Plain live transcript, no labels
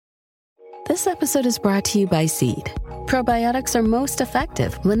This episode is brought to you by Seed. Probiotics are most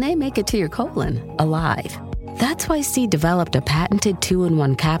effective when they make it to your colon alive. That's why Seed developed a patented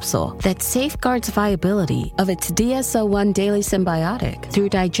 2-in-1 capsule that safeguards viability of its DSO1 daily symbiotic through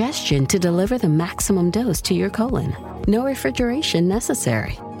digestion to deliver the maximum dose to your colon. No refrigeration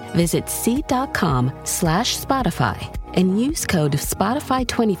necessary. Visit seed.com/Spotify and use code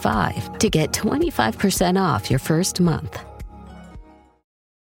Spotify25 to get 25% off your first month.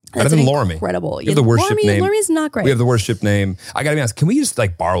 Better than Loramy. Incredible. You have the worst ship name. Loramy's not great. We have the worst ship name. I gotta be honest, can we just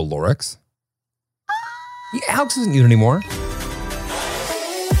like borrow Lorex? Yeah, Alex doesn't use it anymore.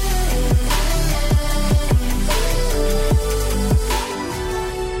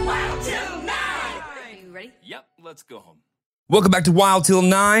 Wild Till 9! Are you ready? Yep, let's go home. Welcome back to Wild Till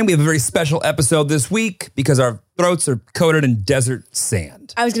 9. We have a very special episode this week because our throats are coated in desert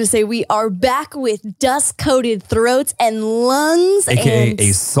sand. I was going to say we are back with dust-coated throats and lungs. AKA and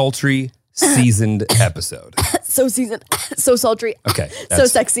a sultry, seasoned episode. so seasoned, so sultry, Okay. so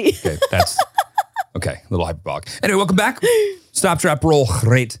sexy. Okay, that's okay. A little hyperbolic. Anyway, welcome back. Stop, drop, roll,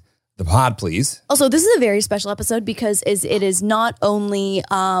 rate the pod, please. Also, this is a very special episode because it is not only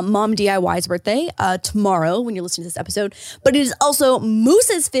Mom DIY's birthday tomorrow when you're listening to this episode, but it is also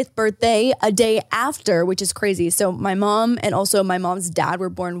Moose's 5th birthday a day after, which is crazy. So my mom and also my mom's dad were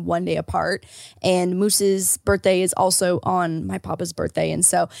born one day apart, and Moose's birthday is also on my papa's birthday. And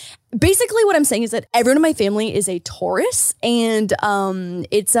so basically what I'm saying is that everyone in my family is a Taurus, and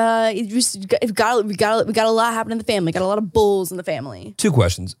we got a lot happening in the family. Got a lot of bulls in the family. Two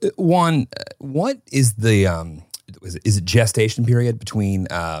questions. One, what is the is it gestation period between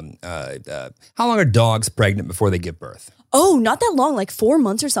how long are dogs pregnant before they give birth? Oh, not that long, like 4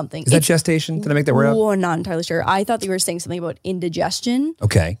 months or something. Is that gestation? Did I make that word up? Oh, not entirely sure. I thought they were saying something about indigestion.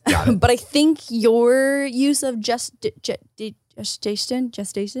 Okay, got it. But I think your use of gestation.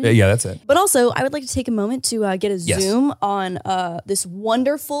 Yeah, that's it. But also, I would like to take a moment to get a Yes. zoom on this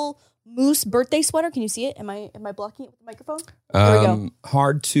wonderful Moose birthday sweater. Can you see it? Am I blocking it with the microphone? There we go.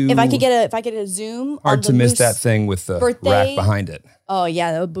 Hard to If I could get a zoom. hard on to the miss Moose that thing with the birthday. rack behind it. Oh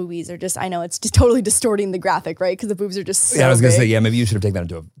yeah, the boobies are just. I know it's just totally distorting the graphic, right? Because the boobs are just. So Yeah, I was gonna big. say, yeah, maybe you should have taken that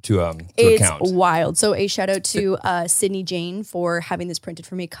into It's account. wild. So a shout out to Sydney Jane for having this printed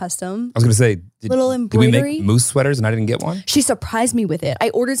for me custom. I was gonna say, Little did we embroidery. make moose sweaters and I didn't get one? She surprised me with it. I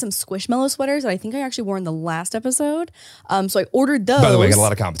ordered some Squishmallow sweaters that I think I actually wore in the last episode. So I ordered those. By the way, I got a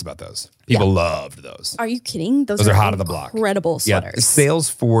lot of comments about those. People loved those. Are you kidding? Those are hot on the block. Incredible sweaters. Yeah, sales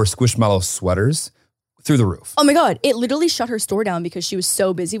for Squishmallow sweaters through the roof. Oh my God. It literally shut her store down because she was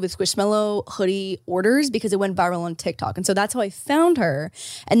so busy with Squishmallow hoodie orders because it went viral on TikTok. And so that's how I found her.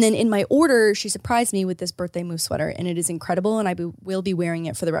 And then in my order, she surprised me with this birthday Moose sweater. And it is incredible. And I will be wearing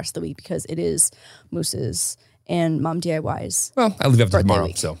it for the rest of the week because it is Moose's and Mom DIY's. Well, I leave after Birthday tomorrow,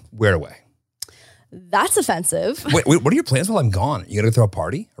 week. so wear it away. That's offensive. Wait, what are your plans while I'm gone? You gonna throw a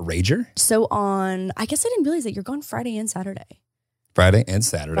party? A rager? So I guess I didn't realize that you're gone Friday and Saturday. Friday and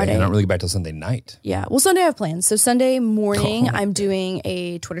Saturday. Friday. I don't really get back till Sunday night. Yeah. Well, Sunday I have plans. So Sunday morning, Oh. I'm doing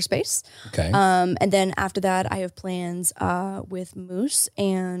a Twitter space. Okay. And then after that, I have plans with Moose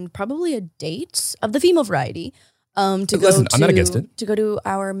and probably a date of the female variety. Listen, I'm not against it. To go to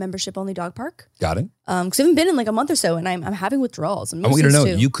our membership only dog park. Got it. Because I haven't been in like a month or so, and I'm having withdrawals. And I want you to Moose know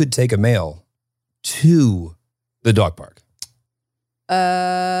is too. you could take a male to the dog park.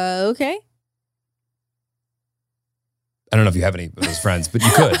 Okay. I don't know if you have any of those friends, but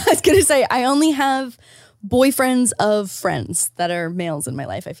you could. I was gonna say I only have boyfriends of friends that are males in my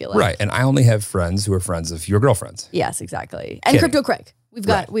life. I feel like Right. And I only have friends who are friends of your girlfriends. Yes, exactly. And Kidding. Crypto Craig. We've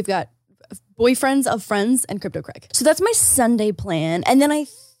got boyfriends of friends and Crypto Craig. So that's my Sunday plan. And then I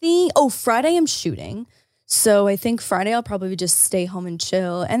think Friday I'm shooting. So I think Friday I'll probably just stay home and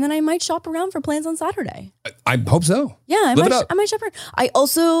chill. And then I might shop around for plans on Saturday. I hope so. Yeah, I Live it up. might shop around. I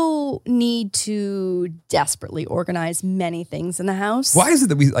also need to desperately organize many things in the house. Why is it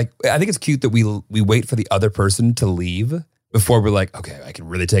that I think it's cute that we wait for the other person to leave before we're like, okay, I can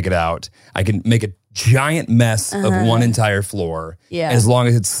really take it out. I can make a giant mess of one entire floor. Yeah. As long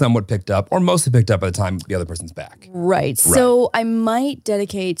as it's somewhat picked up or mostly picked up by the time the other person's back. Right. So I might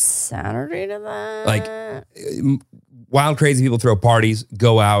dedicate Saturday to that. Like wild, crazy people throw parties,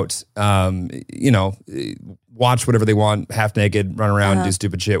 go out, watch whatever they want, half naked, run around, do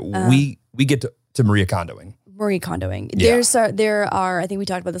stupid shit. We get to Maria Kondoing. Marie Kondoing. Yeah. There are, I think we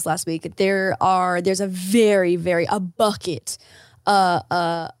talked about this last week. There's a very, very, a bucket,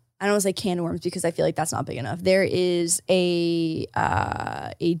 I don't want to say can of worms because I feel like that's not big enough. There is a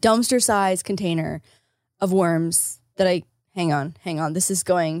dumpster size container of worms that hang on. This is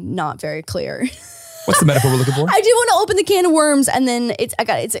going not very clear. What's the metaphor we're looking for? I do want to open the can of worms, and then it's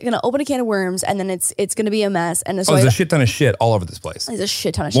going to open a can of worms, and then it's going to be a mess. And so there's a shit ton of shit all over this place. There's a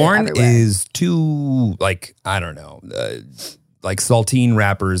shit ton of shit Lauren everywhere. is two, like, I don't know, like saltine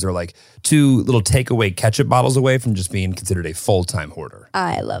wrappers or like two little takeaway ketchup bottles away from just being considered a full-time hoarder.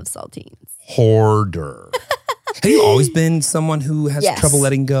 I love saltines. Hoarder. Have you always been someone who has Yes. trouble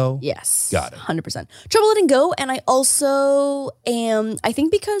letting go? Yes. Got it. 100%. Trouble letting go. And I also am, I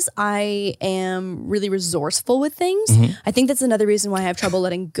think because I am really resourceful with things, I think that's another reason why I have trouble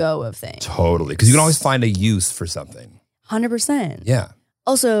letting go of things. Totally. Because you can always find a use for something. 100%. Yeah.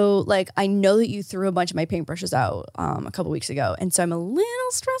 Also, like, I know that you threw a bunch of my paintbrushes out a couple weeks ago. And so I'm a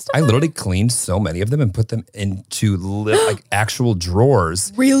little stressed I about literally cleaned so many of them and put them into like actual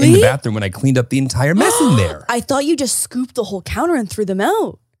drawers Really? in the bathroom when I cleaned up the entire mess in there. I thought you just scooped the whole counter and threw them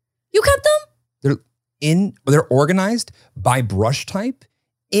out. You kept them? They're organized by brush type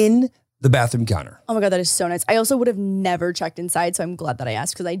in the bathroom counter. Oh my God, that is so nice. I also would have never checked inside, so I'm glad that I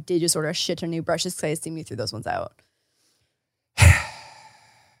asked because I did just order a shit ton of new brushes because I assumed you threw those ones out.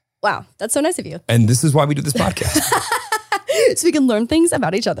 Wow, that's so nice of you. And this is why we do this podcast. So we can learn things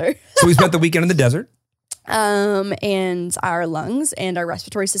about each other. So we spent the weekend in the desert. And our lungs and our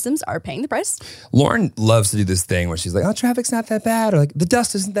respiratory systems are paying the price. Lauren loves to do this thing where she's like, oh, traffic's not that bad. Or like, the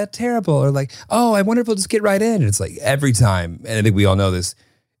dust isn't that terrible. Or like, oh, I wonder if we'll just get right in. And it's like every time, and I think we all know this,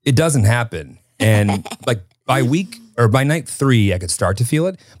 it doesn't happen. And like by night 3, I could start to feel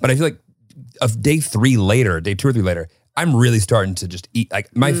it. But I feel like of day 3 later, day 2 or 3 later, I'm really starting to just eat.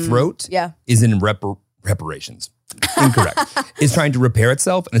 Like my throat is in reparations. Incorrect. It's trying to repair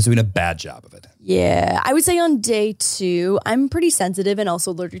itself and it's doing a bad job of it. Yeah, I would say on day 2, I'm pretty sensitive and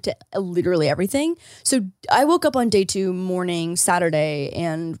also allergic to literally everything. So I woke up on day 2 morning Saturday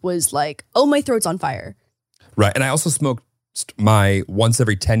and was like, oh, my throat's on fire. Right. And I also smoked my once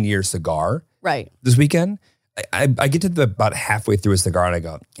every 10 year cigar Right. this weekend. I get to about halfway through a cigar and I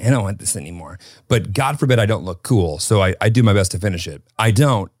go, I don't want this anymore. But God forbid I don't look cool. So I do my best to finish it. I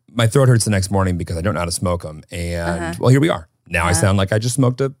don't. My throat hurts the next morning because I don't know how to smoke them. And well, here we are. Now I sound like I just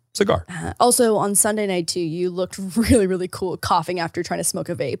smoked a cigar. Also on Sunday night too, you looked really, really cool coughing after trying to smoke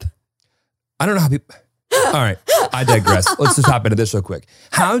a vape. I don't know how people. All right. I digress. Let's just hop into this real quick.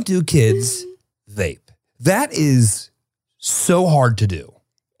 How do kids vape? That is so hard to do.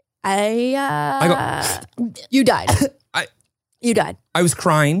 You died. You died. I was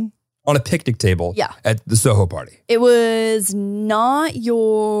crying on a picnic table Yeah. at the Soho party. It was not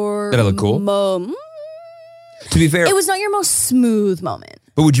your. Did I look cool? To be fair, It was not your most smooth moment.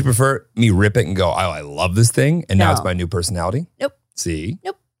 but would you prefer me rip it and go, oh, I love this thing, and now No. it's my new personality? Nope. See?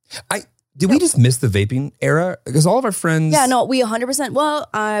 Nope. Did we just miss the vaping era? Because all of our friends. Yeah, no, we 100%. Well,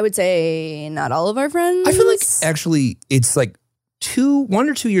 I would say not all of our friends. I feel like actually it's like 1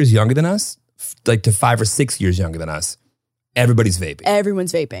 or 2 years younger than us, like to 5 or 6 years younger than us. Everybody's vaping.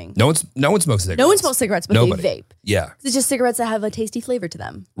 everyone's vaping. No one smokes cigarettes. No one smokes cigarettes, but Nobody. they vape. Yeah. It's just cigarettes that have a tasty flavor to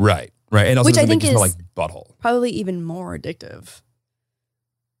them. Right. And also Which I doesn't make think you smell is- like butthole. Probably even more addictive.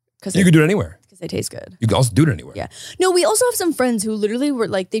 Because You can do it anywhere. they taste good. You can also do it anywhere. Yeah. No, we also have some friends who literally were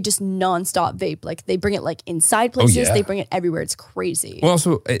like, they just nonstop vape. Like they bring it like inside places. yeah. They bring it everywhere. It's crazy. Well,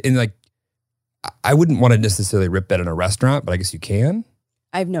 also, and like, I wouldn't want to necessarily rip that in a restaurant, but I guess you can.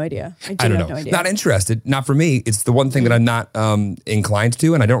 I have no idea. I I don't have know. no idea. Not interested. Not for me. It's the one thing that I'm not inclined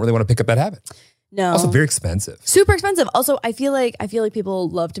to, and I don't really want to pick up that habit. No. Also, very expensive. Super expensive. Also, I feel like people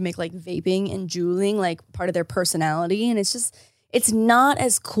love to make like vaping and juuling like part of their personality, and it's not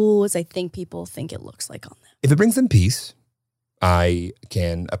as cool as I think people think it looks like on them. If it brings them peace, I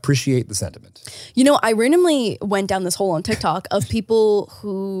can appreciate the sentiment. You know, I randomly went down this hole on TikTok of people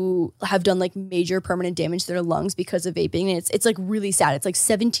who have done like major permanent damage to their lungs because of vaping, and it's like really sad. It's like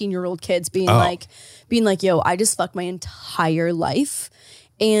 17-year-old kids being like, yo, I just fucked my entire life.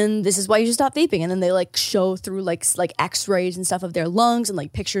 And this is why you should stop vaping. And then they like show through like x-rays and stuff of their lungs and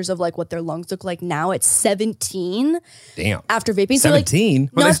like pictures of like what their lungs look like now at 17 Damn. after vaping. 17? So When like,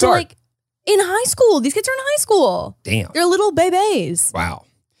 they not to start? like in high school. These kids are in high school. Damn. They're little babies. Wow.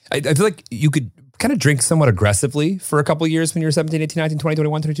 I feel like you could kind of drink somewhat aggressively for a couple of years when you're 17, 18, 19, 20,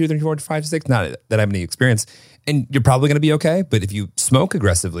 21, 22, 24, 25, 26. Not that I have any experience. And you're probably going to be okay. But if you smoke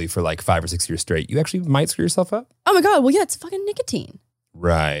aggressively for like 5 or 6 years straight, you actually might screw yourself up. Oh my God. Well, yeah, it's fucking nicotine.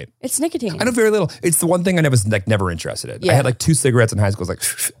 Right. It's nicotine. I know very little. It's the one thing I was like never interested in. Yeah. I had like 2 cigarettes in high school. I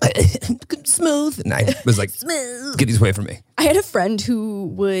was like, smooth. And I was like, Smooth. get these away from me. I had a friend who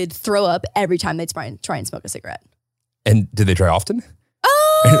would throw up every time they'd try and smoke a cigarette. And did they try often?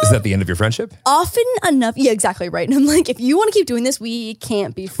 Is that the end of your friendship? Often enough. Yeah, exactly right. And I'm like, if you want to keep doing this, we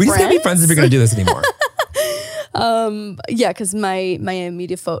can't be friends. We just can't be friends if you're going to do this anymore. Yeah, because my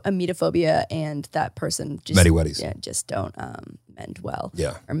emetophobia and that person just don't mend well.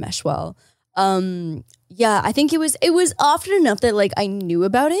 Yeah. Or mesh well. Yeah, I think it was often enough that like I knew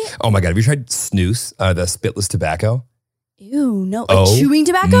about it. Oh my God. Have you tried snus, the spitless tobacco? Ew, no. Like chewing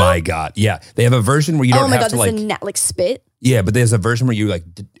tobacco? My God. Yeah. They have a version where you don't have to like. Like spit? Yeah, but there's a version where you like,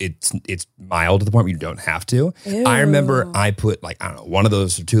 it's mild to the point where you don't have to. Ew. I remember I put like, I don't know, one of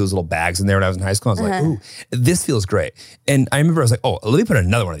those or two of those little bags in there when I was in high school. I was like, ooh, this feels great. And I remember I was like, oh, let me put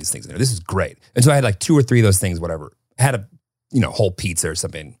another one of these things in there. This is great. And so I had like 2 or 3 of those things, whatever. I had a, whole pizza or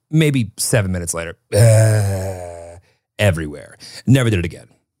something. Maybe 7 minutes later, everywhere. Never did it again.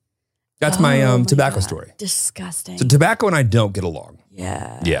 That's my tobacco story. Disgusting. So tobacco and I don't get along.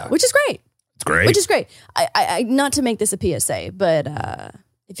 Yeah. Yeah. Which is great. It's great. Which is great. I not to make this a PSA, but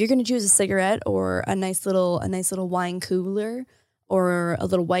if you're going to choose a cigarette or a nice little wine cooler or a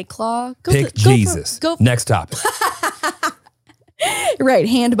little White Claw, pick Jesus. Next topic. Right.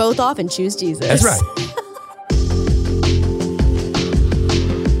 Hand both off and choose Jesus. That's right.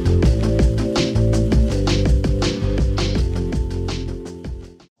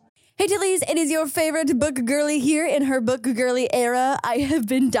 Hey Tillies, it is your favorite book girly here in her book girly era. I have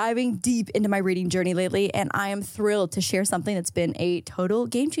been diving deep into my reading journey lately, and I am thrilled to share something that's been a total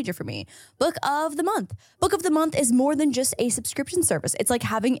game changer for me. Book of the Month. Book of the Month is more than just a subscription service. It's like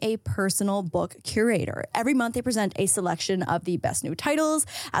having a personal book curator. Every month they present a selection of the best new titles.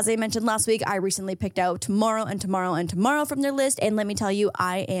 As I mentioned last week, I recently picked out Tomorrow and Tomorrow and Tomorrow from their list, and let me tell you,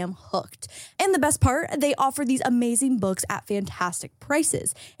 I am hooked. And the best part, they offer these amazing books at fantastic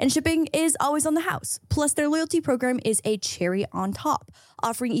prices, and shipping is always on the house. Plus, their loyalty program is a cherry on top,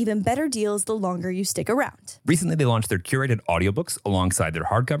 offering even better deals the longer you stick around. Recently, they launched their curated audiobooks alongside their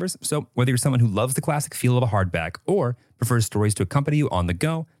hardcovers. So whether you're someone who loves the classic feel of a hardback or prefers stories to accompany you on the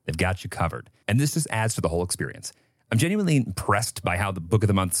go, they've got you covered. And this just adds to the whole experience. I'm genuinely impressed by how the Book of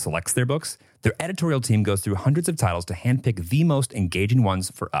the Month selects their books. Their editorial team goes through hundreds of titles to handpick the most engaging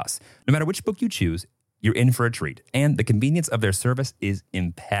ones for us. No matter which book you choose, you're in for a treat. And the convenience of their service is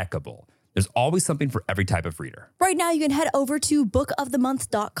impeccable. There's always something for every type of reader. Right now, you can head over to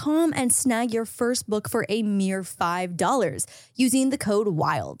bookofthemonth.com and snag your first book for a mere $5 using the code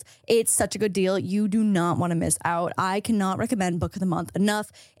WILD. It's such a good deal. You do not want to miss out. I cannot recommend Book of the Month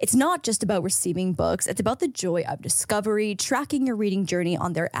enough. It's not just about receiving books. It's about the joy of discovery, tracking your reading journey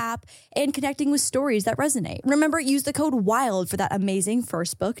on their app, and connecting with stories that resonate. Remember, use the code WILD for that amazing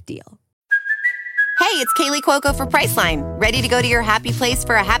first book deal. Hey, it's Kaylee Cuoco for Priceline. Ready to go to your happy place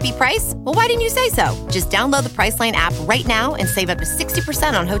for a happy price? Well, why didn't you say so? Just download the Priceline app right now and save up to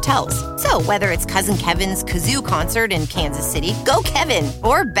 60% on hotels. So whether it's Cousin Kevin's Kazoo Concert in Kansas City, go Kevin,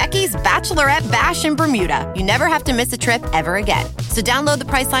 or Becky's Bachelorette Bash in Bermuda, you never have to miss a trip ever again. So download the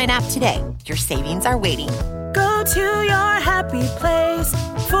Priceline app today. Your savings are waiting. Go to your happy place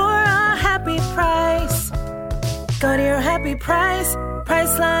for a happy price. Go to your happy price,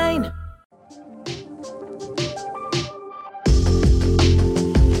 Priceline.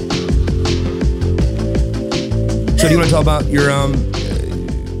 So do you want to talk about your,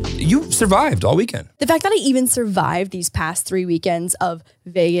 you survived all weekend. The fact that I even survived these past 3 weekends of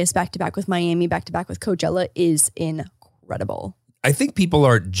Vegas back-to-back with Miami, back-to-back with Coachella is incredible. I think people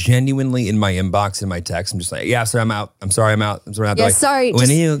are genuinely in my inbox, in my text. I'm just like, yeah, sir, I'm out. I'm sorry, I'm out. I'm sorry, I'm out. Yeah, Like, sorry. When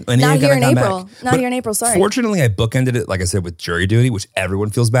are you not here in gonna come April. back? Not here in April, sorry. Fortunately, I bookended it, like I said, with jury duty, which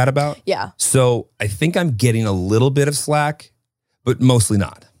everyone feels bad about. Yeah. So I think I'm getting a little bit of slack, but mostly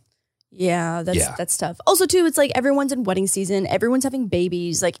not. Yeah, that's tough. Also, too, it's like everyone's in wedding season. Everyone's having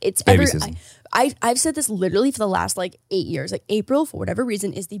babies. Like it's Baby season. I've said this literally for the last like 8 years. Like April, for whatever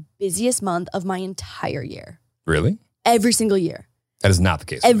reason, is the busiest month of my entire year. Really? Every single year. That is not the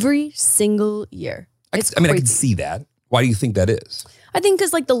case. with me. Every single year. I mean, I can see that. Why do you think that is? I think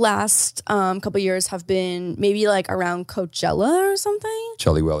because like the last couple years have been maybe like around Coachella or something.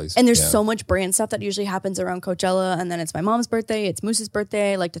 Chelly Wellies. And there's Yeah. so much brand stuff that usually happens around Coachella. And then it's my mom's birthday. It's Moose's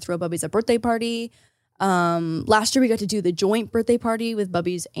birthday. I like to throw Bubby's a birthday party. Last year we got to do the joint birthday party with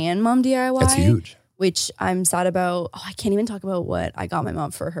Bubby's and Mom DIY. That's huge. Which I'm sad about. Oh, I can't even talk about what I got my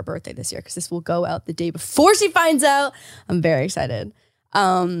mom for her birthday this year because this will go out the day before she finds out. I'm very excited.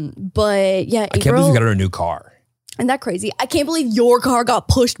 But yeah, I can't believe you got her a new car. Isn't that crazy? I can't believe your car got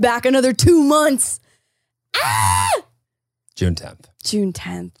pushed back another 2 months. June 10th. June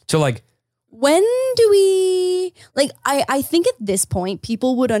 10th. So like, When do we, like, I think at this point,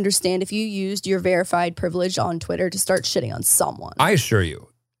 people would understand if you used your verified privilege on Twitter to start shitting on someone. I assure you,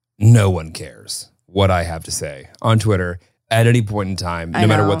 no one cares what I have to say on Twitter at any point in time, no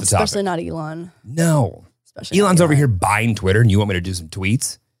matter what the topic. Especially not Elon. No. Especially not Elon's over Elon. here buying Twitter and you want me to do some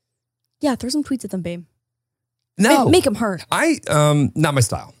tweets? Yeah, throw some tweets at them, babe. No. Make them hurt. Not my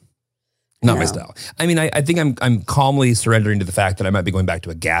style. Not my No. style. I mean, I think I'm calmly surrendering to the fact that I might be going back to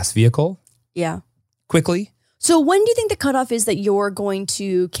a gas vehicle Yeah. quickly. So when do you think the cutoff is that you're going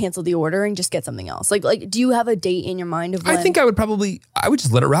to cancel the order and just get something else? Like, do you have a date in your mind of when? I think I would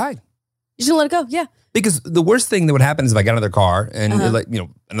just let it ride. You're just gonna let it go. Yeah. Because the worst thing that would happen is if I got another car and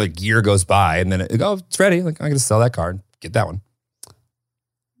another year goes by and then it's ready. Like, I'm going to sell that car and get that one.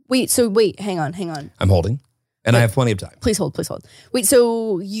 Wait, hang on. I'm holding and I have plenty of time. Please hold. Wait,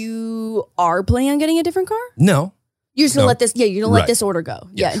 so you are planning on getting a different car? No. You're just gonna No. let this, you're gonna let Right. this order go.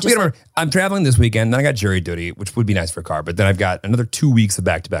 Yeah. We Just gotta remember, I'm traveling this weekend. Then I got jury duty, which would be nice for a car. But then I've got another 2 weeks of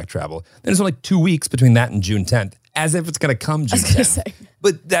back-to-back travel. Then it's only 2 weeks between that and June 10th, as if it's going to come June I was gonna 10th. say.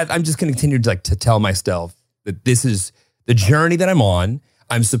 But that I'm just going to continue to tell myself that this is the journey that I'm on.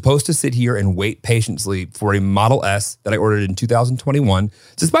 I'm supposed to sit here and wait patiently for a Model S that I ordered in 2021,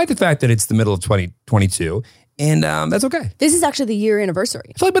 despite the fact that it's the middle of 2022. And that's okay. This is actually the year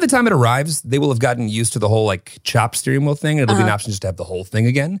anniversary. I feel like by the time it arrives, they will have gotten used to the whole like chop steering wheel thing. And it'll be an option just to have the whole thing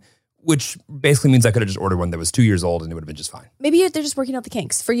again, which basically means I could have just ordered one that was 2 years old and it would have been just fine. Maybe they're just working out the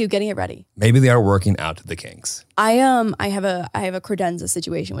kinks for you, getting it ready. Maybe they are working out the kinks. I have a credenza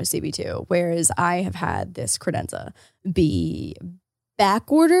situation with CB2, whereas I have had this credenza be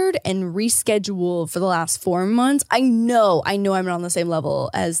back ordered and rescheduled for the last 4 months. I know I'm not on the same level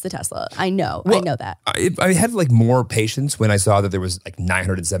as the Tesla. I know that. I had like more patience when I saw that there was like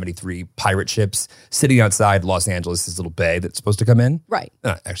 973 pirate ships sitting outside Los Angeles, this little bay that's supposed to come in. Right.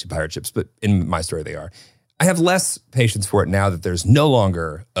 Not actually pirate ships, but in my story they are. I have less patience for it now that there's no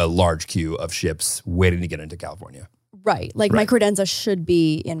longer a large queue of ships waiting to get into California. Right. Like my credenza should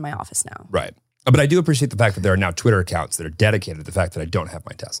be in my office now. Right. But I do appreciate the fact that there are now Twitter accounts that are dedicated to the fact that I don't have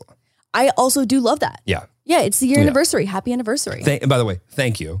my Tesla. I also do love that. Yeah. Yeah, it's the year anniversary. Happy anniversary. And by the way,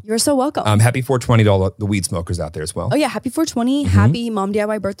 thank you. You're so welcome. Happy 420 to all the weed smokers out there as well. Oh yeah, happy 420. Happy Mom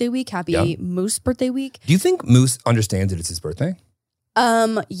DIY birthday week. Happy Yeah. Moose birthday week. Do you think Moose understands that it's his birthday?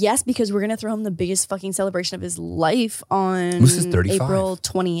 Yes, because we're gonna throw him the biggest fucking celebration of his life on Moose is 35. April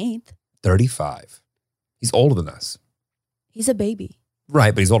 28th. 35. He's older than us. He's a baby.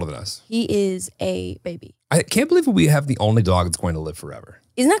 Right, but he's older than us. He is a baby. I can't believe we have the only dog that's going to live forever.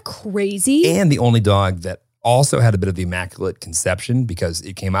 Isn't that crazy? And the only dog that also had a bit of the immaculate conception because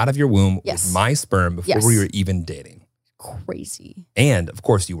it came out of your womb Yes. with my sperm before Yes. we were even dating. Crazy. And of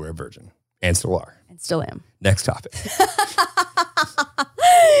course, you were a virgin and still are. And still am. Next topic.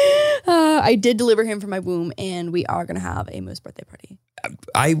 I did deliver him from my womb, and we are gonna have a Moose birthday party.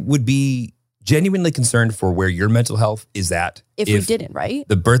 I would be genuinely concerned for where your mental health is at If we didn't, right?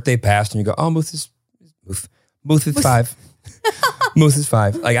 the birthday passed and you go, oh, Moose is 5. Moose is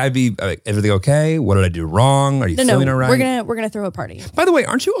 5. Like I'd be like, everything okay? What did I do wrong? Are you feeling all right? We're gonna throw a party. By the way,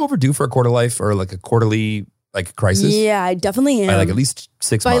 aren't you overdue for a quarter life or like a quarterly like crisis? Yeah, I definitely am. By like at least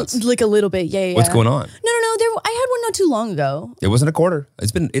 6 By months. like a little bit. Yeah. What's going on? No. I had one not too long ago. It wasn't a quarter.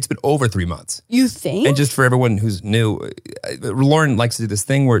 It's been over 3 months. You think? And just for everyone who's new, Lauren likes to do this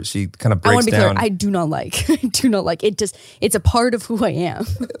thing where she kind of I breaks want to be clear. down. I do not like. I do not like it. It's a part of who I am.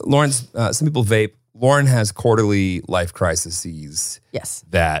 Lauren's some people vape. Lauren has quarterly life crises Yes.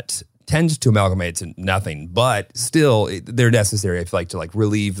 that tends to amalgamate to nothing, but still they're necessary. I feel like to like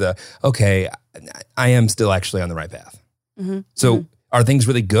relieve the okay, I am still actually on the right path. Mm-hmm. So are things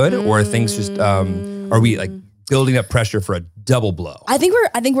really good, or are things just are we like building up pressure for a double blow? I think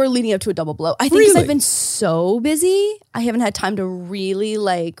we're leading up to a double blow. I think because Really? I've been so busy, I haven't had time to really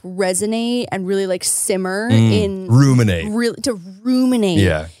like resonate and really like simmer in Ruminate. to ruminate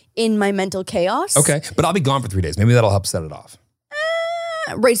Yeah. in my mental chaos. Okay, but I'll be gone for 3 days. Maybe that'll help set it off.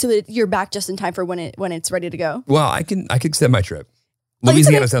 Right, so that you're back just in time for when it's ready to go. Well, I can extend my trip. Oh, it's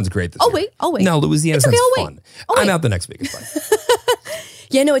Louisiana okay. sounds great this I'll year. wait, I'll wait. No, Louisiana It's okay, sounds I'll wait. fun. I'll I'm wait. out the next week. It's fine.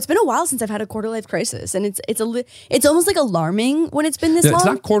 Yeah, no, it's been a while since I've had a quarter life crisis, and it's almost like alarming when it's been this No, long. it's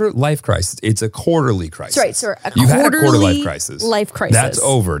not quarter life crisis. It's a quarterly crisis. That's right, sir. You had a quarter quarterly life crisis. life crisis. That's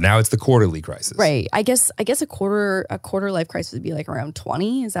over. Now it's the quarterly crisis. Right. I guess a quarter life crisis would be like around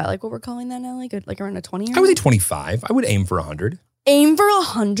 20. Is that like what we're calling that now? Like around a 20? I would say 25. I would aim for 100. Aim for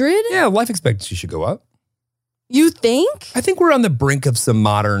 100? Yeah, life expectancy should go up. You think? I think we're on the brink of some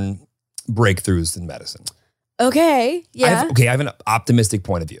modern breakthroughs in medicine. Okay. Yeah. I have an optimistic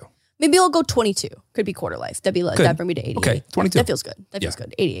point of view. Maybe I'll go 22. Could be quarter life. That'd be like Good. that for me to 88. Okay, 22. That feels good. That feels Yeah.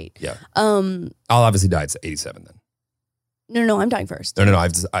 good. 88. Yeah. Um. I'll obviously die at 87 then. No. I'm dying first. No.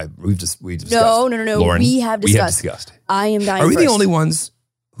 We've discussed. No. Lauren, We have discussed. discussed. I am dying Are we first. the only ones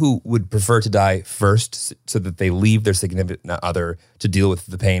who would prefer to die first so that they leave their significant other to deal with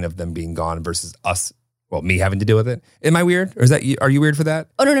the pain of them being gone versus us, me having to deal with it? Am I weird? Or are you weird for that?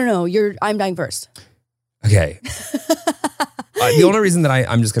 Oh no. I'm dying first. Okay. The only reason that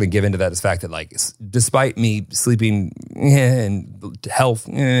I'm just going to give into that is the fact that, like, despite me sleeping and health,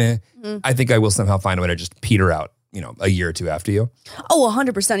 I think I will somehow find a way to just peter out, a year or two after you. Oh,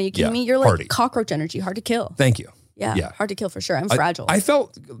 100%. Are you kidding me? You're like hardy. Cockroach energy, hard to kill. Thank you. Yeah, hard to kill for sure. I'm fragile. I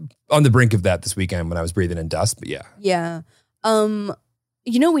felt on the brink of that this weekend when I was breathing in dust, but yeah. Yeah.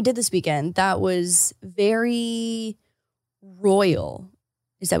 What we did this weekend that was very royal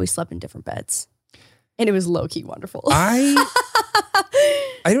is that we slept in different beds. And it was low-key wonderful. I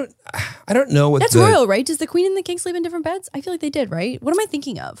don't know what That's royal, right? Does the queen and the king sleep in different beds? I feel like they did, right? What am I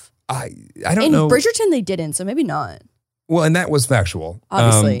thinking of? I don't know. In Bridgerton, they didn't, so maybe not. Well, and that was factual.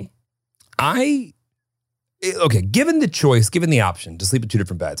 Obviously. Given the choice, given the option to sleep in two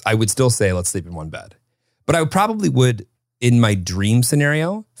different beds, I would still say let's sleep in one bed. But I probably would, in my dream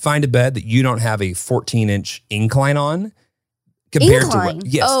scenario, find a bed that you don't have a 14-inch incline on. Compared to what?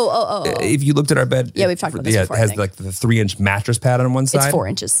 Yes. Oh. If you looked at our bed, yeah, we've talked about this before. It has like the 3-inch mattress pad on one side. It's 4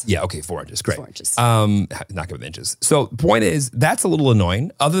 inches. Yeah, okay, 4 inches. Great. 4 inches. Not good with inches. So the point is, that's a little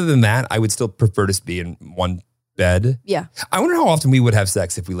annoying. Other than that, I would still prefer to be in one bed. Yeah. I wonder how often we would have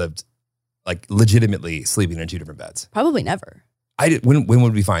sex if we lived like legitimately sleeping in two different beds. Probably never. When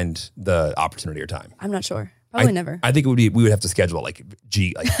would we find the opportunity or time? I'm not sure. Probably never. I think we would have to schedule like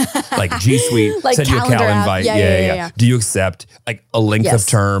G Suite, like send you a calendar app. invite. Yeah. Do you accept like a length of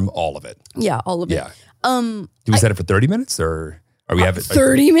term, all of it? Yeah, all of it. Yeah. Do we set it for 30 minutes or are we have it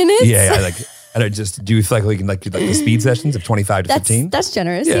 30 minutes? Yeah. I just do you feel like we can do the speed sessions of 25 to 15? That's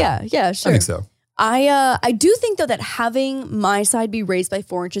generous. Yeah, sure. I think so. I do think though that having my side be raised by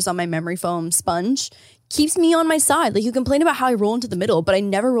 4 inches on my memory foam sponge keeps me on my side. Like you complain about how I roll into the middle, but I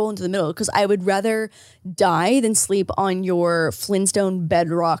never roll into the middle because I would rather die than sleep on your Flintstone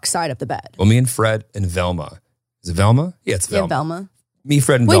bedrock side of the bed. Well, me and Fred and Velma. Is it Velma? Yeah, it's Velma. Yeah, Velma. Me,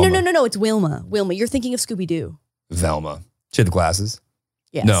 Fred, and Wait, Velma. no, it's Wilma. Wilma, you're thinking of Scooby-Doo. Velma. She had the glasses?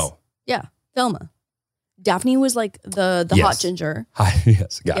 Yes. No. Yeah, Velma. Daphne was like the hot ginger.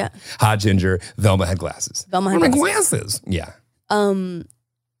 Yes, got it. Hot ginger. Velma had glasses. Velma had glasses. Yeah.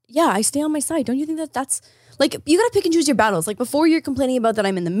 Yeah, I stay on my side. Don't you think that's like, you got to pick and choose your battles. Like before you're complaining about that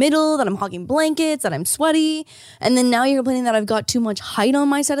I'm in the middle, that I'm hogging blankets, that I'm sweaty. And then now you're complaining that I've got too much height on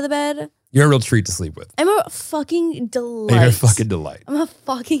my side of the bed. You're a real treat to sleep with. I'm a fucking delight. You're a fucking delight. I'm a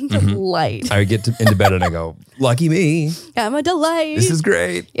fucking delight. I get into bed and I go, lucky me. I'm a delight. This is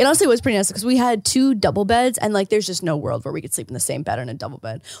great. It honestly was pretty nice because we had 2 double beds and like there's just no world where we could sleep in the same bed in a double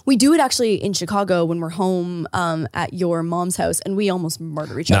bed. We do it actually in Chicago when we're home at your mom's house and we almost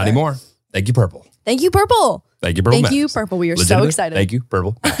murder each other. Not anymore. Thank you, Purple. Thank you, Purple. Thank you, Purple. Thank you, Purple. We are so excited. Thank you,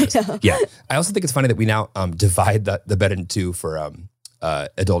 Purple. Yeah. I also think it's funny that we now divide the bed into 2 for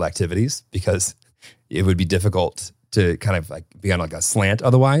adult activities because it would be difficult to kind of like be on like a slant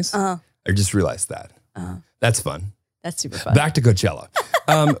otherwise. I just realized that. That's fun. That's super fun. Back to Coachella.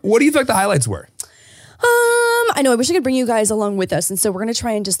 What do you think the highlights were? I know. I wish I could bring you guys along with us, and so we're gonna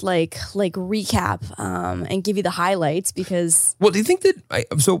try and just like recap and give you the highlights because. Well, do you think that?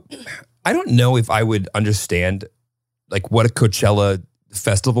 I don't know if I would understand like what a Coachella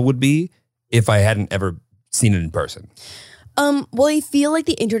festival would be if I hadn't ever seen it in person. Well, I feel like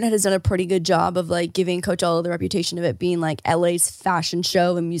the internet has done a pretty good job of like giving Coachella the reputation of it being like LA's fashion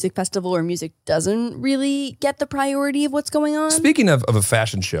show and music festival where music doesn't really get the priority of what's going on. Speaking of a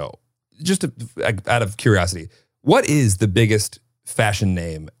fashion show, just out of curiosity, what is the biggest fashion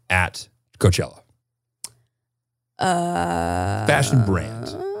name at Coachella? Fashion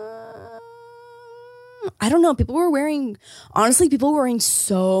brand. I don't know. People were wearing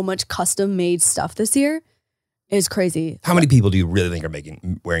so much custom made stuff this year. It's crazy. How many people do you really think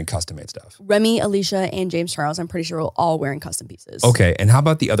are wearing custom made stuff? Remy, Alicia, and James Charles, I'm pretty sure are all wearing custom pieces. Okay, and how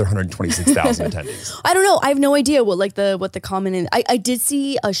about the other 126,000 attendees? I don't know. I have no idea what the common is. I did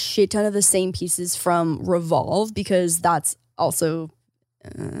see a shit ton of the same pieces from Revolve because that's also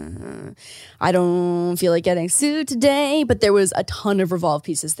I don't feel like getting sued today, but there was a ton of Revolve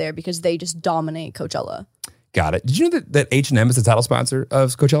pieces there because they just dominate Coachella. Got it. Did you know that H&M is the title sponsor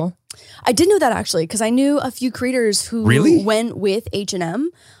of Coachella? I did know that actually because I knew a few creators who went with H&M.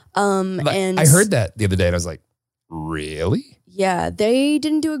 And I heard that the other day and I was like, really? Yeah, they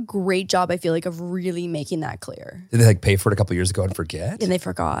didn't do a great job, I feel like, of really making that clear. Did they like pay for it a couple of years ago and forget? And they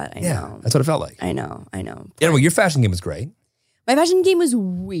forgot. I know. That's what it felt like. I know. Yeah, well, your fashion game was great. My fashion game was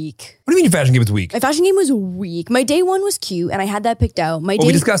weak. What do you mean your fashion game was weak? My fashion game was weak. My day one was cute, and I had that picked out. We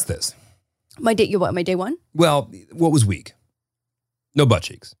discussed this. My day one? Well, what was weak? No butt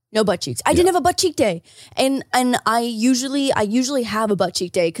cheeks. No butt cheeks. I didn't have a butt cheek day. And I usually have a butt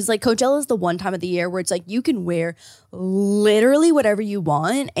cheek day because like Coachella is the one time of the year where it's like you can wear literally whatever you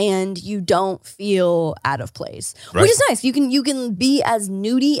want and you don't feel out of place. Right. Which is nice. You can be as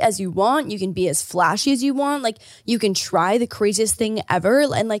nudie as you want. You can be as flashy as you want. Like you can try the craziest thing ever.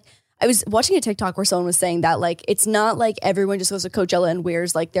 And like I was watching a TikTok where someone was saying that like it's not like everyone just goes to Coachella and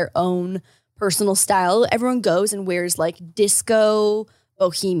wears like their own personal style. Everyone goes and wears like disco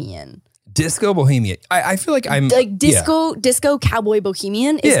bohemian. Disco bohemian. I feel like I'm like disco cowboy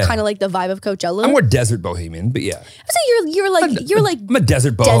bohemian is kind of like the vibe of Coachella. I'm more desert bohemian, but yeah. So you're like I'm a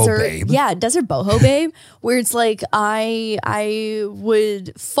desert boho babe. Yeah, desert boho babe. Where it's like I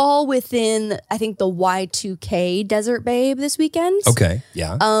would fall within I think the Y2K desert babe this weekend. Okay,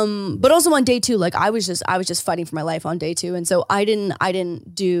 yeah. But also on day 2, like I was just fighting for my life on day 2, and so I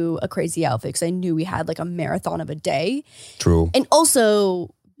didn't do a crazy outfit because I knew we had like a marathon of a day. True. And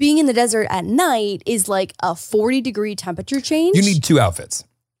also, being in the desert at night is like a 40-degree temperature change. You need 2 outfits.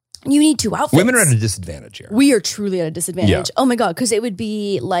 You need 2 outfits. Women are at a disadvantage here. We are truly at a disadvantage. Yeah. Oh my God, because it would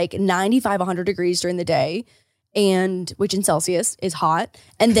be like 95, 100 degrees during the day, and which in Celsius is hot.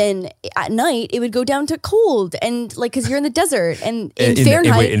 And then at night, it would go down to cold. And like, because you're in the desert. And in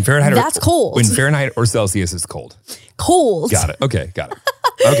Fahrenheit, that's cold. In Fahrenheit or Celsius, it's cold. Cold. Got it. Okay, got it.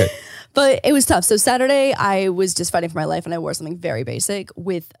 Okay. But it was tough. So Saturday, I was just fighting for my life and I wore something very basic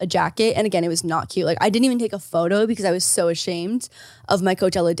with a jacket. And again, it was not cute. Like I didn't even take a photo because I was so ashamed of my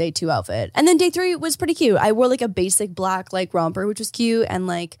Coachella day 2 outfit. And then day 3 was pretty cute. I wore like a basic black like romper, which was cute. And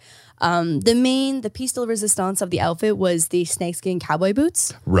like the piece de resistance of the outfit was the snakeskin cowboy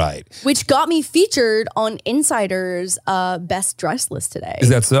boots. Right. Which got me featured on Insider's best dress list today. Is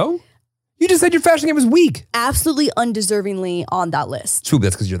that so? You just said your fashion game was weak. Absolutely undeservingly on that list. True,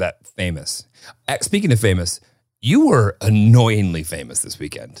 that's because you're that famous. Speaking of famous, you were annoyingly famous this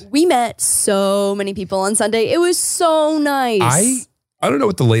weekend. We met so many people on Sunday. It was so nice. I don't know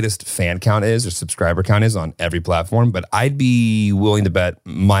what the latest fan count is or subscriber count is on every platform, but I'd be willing to bet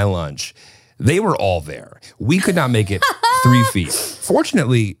my lunch. They were all there. We could not make it 3 feet.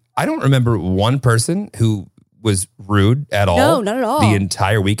 Fortunately, I don't remember one person who was rude at all. No, not at all. The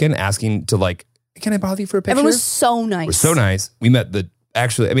entire weekend asking to like, can I bother you for a picture? Everyone was so nice. It was so nice. We met and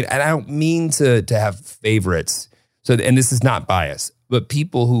I don't mean to have favorites. So, and this is not bias, but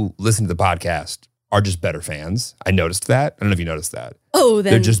people who listen to the podcast are just better fans. I noticed that. I don't know if you noticed that. Oh,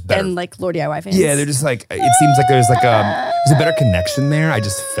 they're just better. Than like Lord DIY fans. Yeah, they're just like, it seems like there's a better connection there. I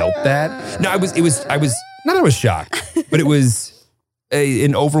just felt that. No, I was not that I was shocked, but it was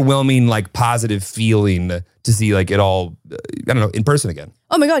an overwhelming, like positive feeling to see like it all, I don't know, in person again.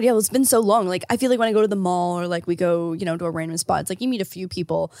 Oh my God, yeah, well, it's been so long. Like I feel like when I go to the mall or like we go, to a random spot, it's like you meet a few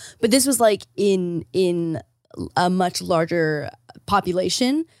people, but this was like in a much larger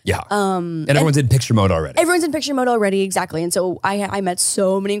population. Yeah. And everyone's in picture mode already. Everyone's in picture mode already, exactly. And so I met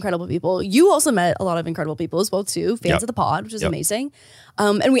so many incredible people. You also met a lot of incredible people as well too, fans of the pod, which was amazing.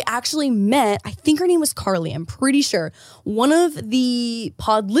 And we actually met, I think her name was Carly, I'm pretty sure, one of the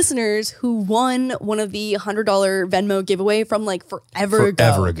pod listeners who won one of the $100 Venmo giveaway from like forever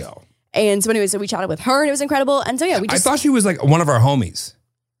ago. And so anyway, so we chatted with her and it was incredible. And so yeah, I thought she was like one of our homies.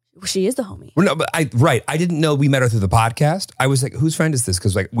 She is the homie. Well, no, but I didn't know we met her through the podcast. I was like, whose friend is this?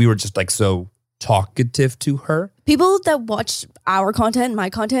 Because like we were just like so talkative to her. People that watch our content, my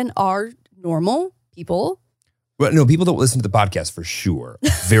content, are normal people. Well, no, people that listen to the podcast for sure.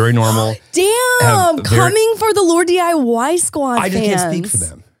 Very normal. Damn, coming for the Lord DIY squad I just fans. can't speak for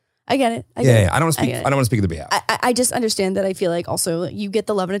them. I get it. I don't want to speak. I don't want to speak on their behalf. I just understand that I feel like also you get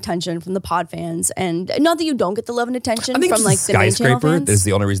the love and attention from the pod fans, and not that you don't get the love and attention from like the main channel fans. Is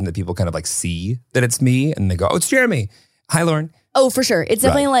the only reason that people kind of like see that it's me and they go, "Oh, it's Jeremy. Hi, Lauren." Oh, for sure. It's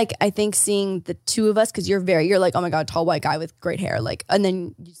definitely like, I think seeing the two of us, because you're like, oh my God, tall white guy with great hair. Like, and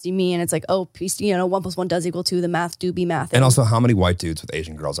then you see me and it's like, oh, 1 + 1 does equal 2. The math do be math. And also, how many white dudes with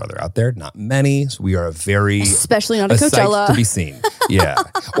Asian girls are there out there? Not many. So we are especially not at Coachella. Sight to be seen. Yeah.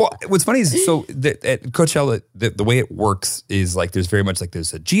 Well, what's funny is, so at Coachella, the way it works is like, there's very much like,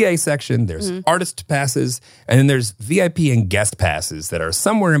 there's a GA section, there's artist passes, and then there's VIP and guest passes that are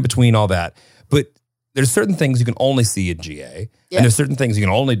somewhere in between all that. But there's certain things you can only see in GA, and there's certain things you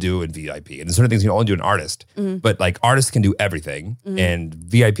can only do in VIP, and there's certain things you can only do in artist. But like artists can do everything, and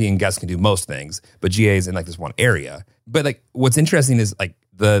VIP and guests can do most things, but GA is in like this one area. But like what's interesting is like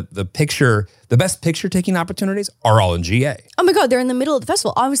the best picture taking opportunities are all in GA. Oh my God, they're in the middle of the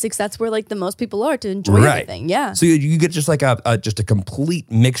festival, obviously, because that's where like the most people are to enjoy everything. Yeah. So you get just like a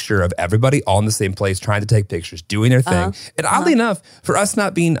complete mixture of everybody all in the same place, trying to take pictures, doing their thing. And oddly enough, for us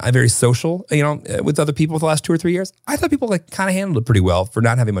not being very social, with other people for the last 2 or 3 years, I thought people like kind of handled it pretty well for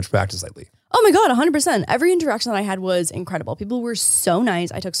not having much practice lately. Oh my God, 100%. Every interaction that I had was incredible. People were so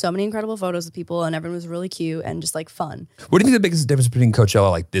nice. I took so many incredible photos of people and everyone was really cute and just like fun. What do you think the biggest difference between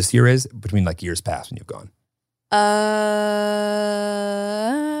Coachella like this year is between like years past when you've gone?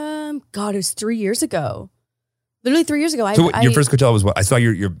 God, it was 3 years ago. Literally 3 years ago. Your first Coachella was what? I saw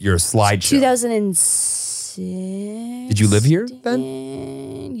your slideshow. 2006. Did you live here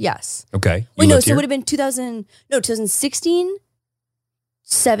then? Yes. Okay. Wait, no, so it would have been 2016.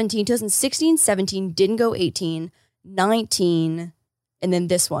 2016, 17, didn't go 18, 19, and then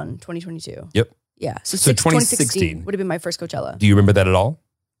this one, 2022. Yep. Yeah. So 2016 would have been my first Coachella. Do you remember that at all?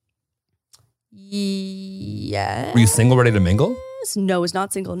 Yeah. Were you single, ready to mingle? No, it was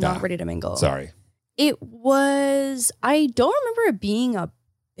not single, not ready to mingle. Sorry. It was, I don't remember it being a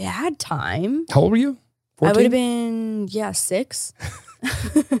bad time. How old were you? 14? I would have been, 6.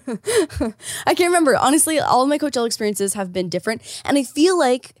 I can't remember. Honestly, all of my Coachella experiences have been different. And I feel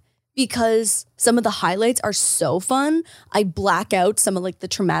like because some of the highlights are so fun, I black out some of like the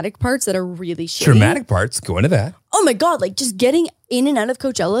traumatic parts that are really shitty. Traumatic parts, go into that. Oh my God, like just getting in and out of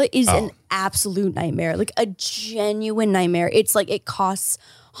Coachella is an absolute nightmare. Like a genuine nightmare. It's like it costs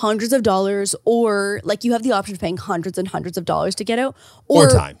hundreds of dollars, or like you have the option of paying hundreds and hundreds of dollars to get out, or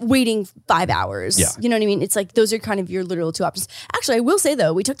time waiting 5 hours. Yeah. You know what I mean? It's like those are kind of your literal two options. Actually, I will say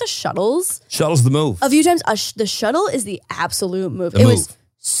though, we took the shuttles. Shuttle's the move. A few times. The shuttle is the absolute move. It was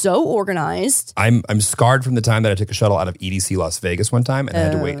so organized. I'm scarred from the time that I took a shuttle out of EDC Las Vegas one time and I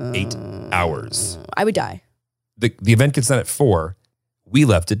had to wait 8 hours. I would die. The event gets done at 4. We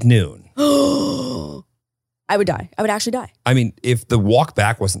left at noon. I would die. I would actually die. I mean, if the walk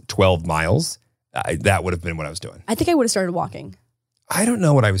back wasn't 12 miles, that would have been what I was doing. I think I would have started walking. I don't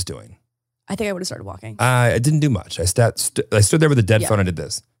know what I was doing. I think I would have started walking. I didn't do much. I stood there with a dead phone and did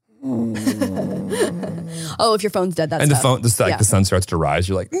this. Oh, if your phone's dead, that's and tough. the sun starts to rise.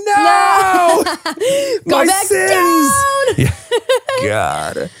 You're like, no, go back down. Yeah.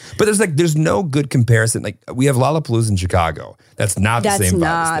 God. But there's no good comparison. Like we have Lollapalooza in Chicago. That's not the same vibe.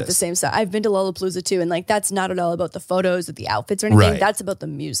 That's not the same stuff. I've been to Lollapalooza too, and like that's not at all about the photos or the outfits or anything. Right. That's about the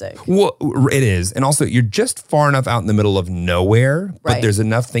music. Well, it is, and also you're just far enough out in the middle of nowhere, but there's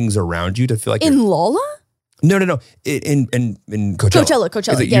enough things around you to feel like in Lolla. No. In Coachella.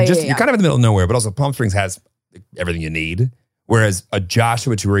 Coachella. You're kind of in the middle of nowhere, but also Palm Springs has everything you need. Whereas a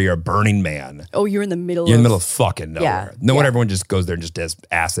Joshua Tree, you're a Burning Man. Oh, you're in the middle. You're in the middle of fucking nowhere. Yeah. No one, everyone just goes there and just does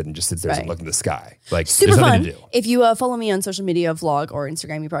acid and just sits there and looks in the sky. Like super there's fun. nothing to do. If you follow me on social media, vlog or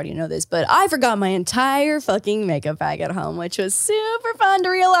Instagram, you probably know this, but I forgot my entire fucking makeup bag at home, which was super fun to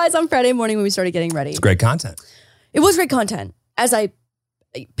realize on Friday morning when we started getting ready. It's great content. It was great content. As I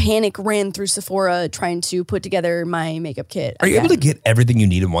panic ran through Sephora trying to put together my makeup kit. Are you able to get everything you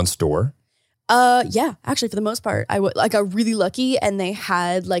need in one store? Yeah, actually for the most part, I got really lucky and they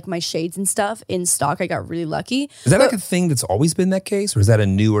had like my shades and stuff in stock. I got really lucky. Is that like a thing that's always been that case, or is that a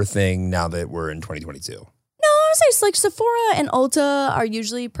newer thing now that we're in 2022? No, I would say it's like Sephora and Ulta are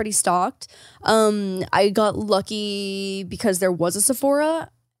usually pretty stocked. I got lucky because there was a Sephora,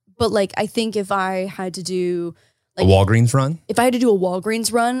 but like I think if I had to do a Walgreens run? If I had to do a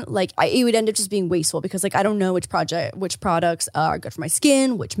Walgreens run, like it would end up just being wasteful because like I don't know which products are good for my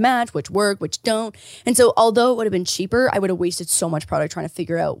skin, which match, which work, which don't. And so although it would have been cheaper, I would have wasted so much product trying to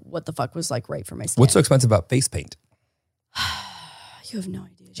figure out what the fuck was like right for my skin. What's so expensive about face paint? You have no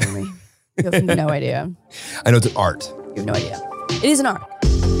idea, Jeremy. You have no idea. I know it's an art. You have no idea. It is an art.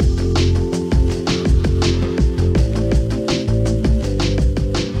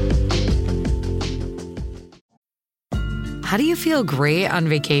 How do you feel great on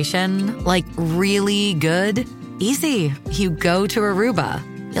vacation? Like really good? Easy. You go to Aruba.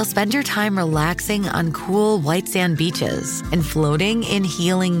 You'll spend your time relaxing on cool white sand beaches and floating in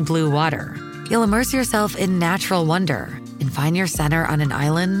healing blue water. You'll immerse yourself in natural wonder and find your center on an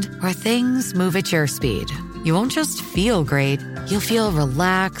island where things move at your speed. You won't just feel great, you'll feel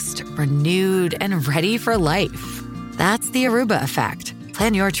relaxed, renewed, and ready for life. That's the Aruba effect.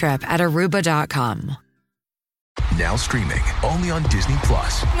 Plan your trip at Aruba.com. Now streaming only on Disney+.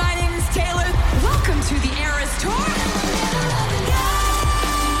 My name is Taylor. Welcome to the Eras Tour.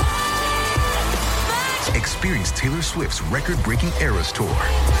 Experience Taylor Swift's record-breaking Eras Tour.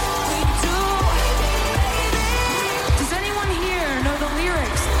 Does anyone here know the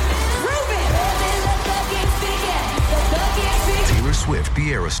lyrics? Taylor Swift USB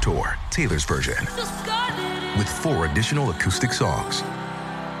Eras Tour, Taylor's version, with 4 additional acoustic songs.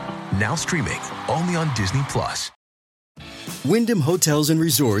 Now streaming only on Disney+. Wyndham Hotels and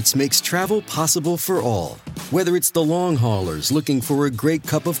Resorts makes travel possible for all. Whether it's the long haulers looking for a great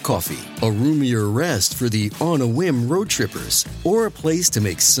cup of coffee, a roomier rest for the on-a-whim road trippers, or a place to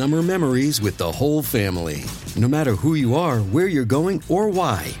make summer memories with the whole family. No matter who you are, where you're going, or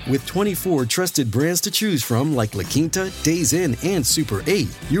why, with 24 trusted brands to choose from like La Quinta, Days Inn, and Super 8,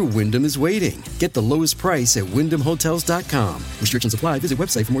 your Wyndham is waiting. Get the lowest price at WyndhamHotels.com. Restrictions apply. Visit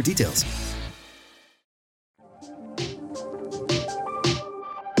website for more details.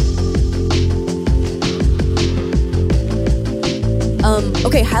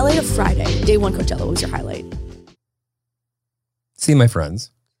 Okay, highlight of Friday, day 1 Coachella. What was your highlight? See my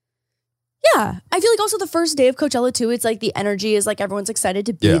friends. Yeah, I feel like also the first day of Coachella too. It's like the energy is like everyone's excited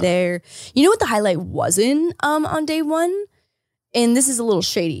to be there. You know what the highlight wasn't on day 1, and this is a little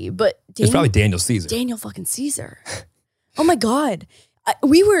shady, but It's probably Daniel Caesar. Daniel fucking Caesar. Oh my god,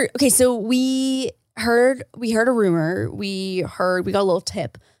 So we heard a rumor. We got a little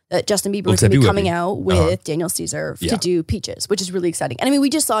tip that Justin Bieber was going to be coming out with Daniel Caesar to do Peaches, which is really exciting. And I mean, we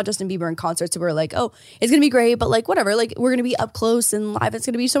just saw Justin Bieber in concert, so we were like, oh, it's going to be great, but like, whatever. Like, we're going to be up close and live. It's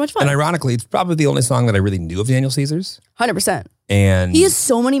going to be so much fun. And ironically, it's probably the only song that I really knew of Daniel Caesar's. 100%. And he has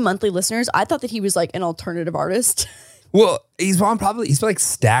so many monthly listeners. I thought that he was like an alternative artist. Well, he's like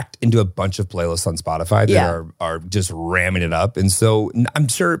stacked into a bunch of playlists on Spotify that are just ramming it up. And so I'm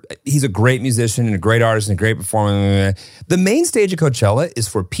sure he's a great musician and a great artist and a great performer. The main stage of Coachella is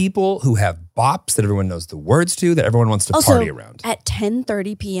for people who have bops that everyone knows the words to, that everyone wants to party around. At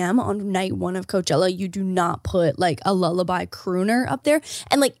 10:30 p.m. on night 1 of Coachella, you do not put like a lullaby crooner up there.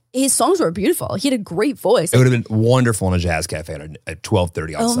 And like his songs were beautiful. He had a great voice. It would have been wonderful in a jazz cafe at 12:30 on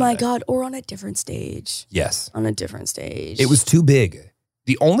Sunday. Oh my God. Or on a different stage. Yes. On a different stage. It was too big.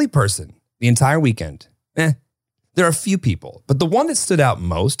 The only person the entire weekend, there are a few people, but the one that stood out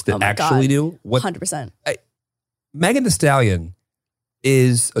most that actually knew what 100%. Megan Thee Stallion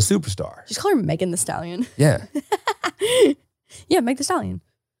is a superstar. Just call her Megan Thee Stallion. Yeah. Yeah, Meg Thee Stallion.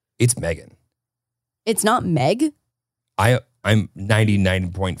 It's Megan. It's not Meg? I'm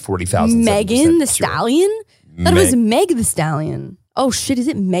 99.40,000. Megan Thee Stallion? That was Meg Thee Stallion. Oh shit, is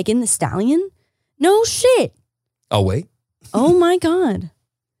it Megan Thee Stallion? No shit. Oh wait. Oh my God.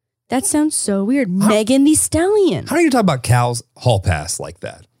 That sounds so weird. Megan Thee Stallion. How are you talking about Cal's hall pass like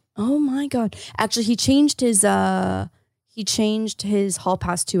that? Oh my God. Actually, he changed his hall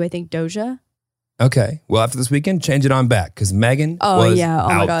pass to, I think, Doja. Okay. Well, after this weekend, change it on back because Megan was yeah. Oh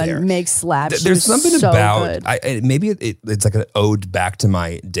my out God. there. Meg slapped. There's something so about good. maybe it's like an ode back to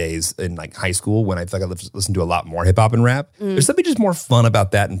my days in like high school when I feel like I listened to a lot more hip hop and rap. There's something just more fun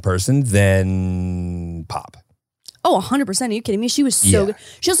about that in person than pop. Oh, 100%. Are you kidding me? She was so good.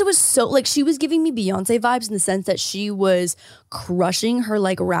 She also was so, like, she was giving me Beyonce vibes in the sense that she was crushing her,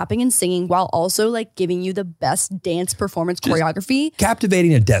 like, rapping and singing while also, like, giving you the best dance performance choreography.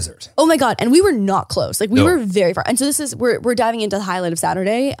 Captivating a desert. Oh, my God. And we were not close. Like, we were very far. And so we're diving into the highlight of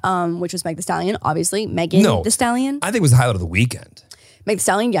Saturday, which was Meg Thee Stallion, obviously. Megan Thee Stallion. I think it was the highlight of the weekend. Meg Thee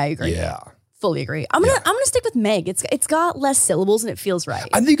Stallion, yeah, I agree. Yeah. Fully agree. I'm gonna stick with Meg. It's got less syllables and it feels right.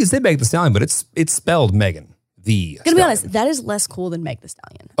 I think you can say Meg Thee Stallion, but it's spelled Megan. Gonna be honest, that is less cool than Meg Thee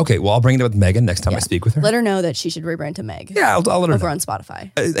Stallion. Okay, well, I'll bring it up with Megan next time I speak with her. Let her know that she should rebrand to Meg. Yeah, I'll let her over know. on Spotify.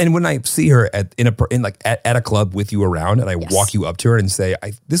 And when I see her at a club with you around, and I walk you up to her and say,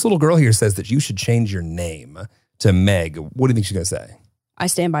 "This little girl here says that you should change your name to Meg," what do you think she's gonna say? I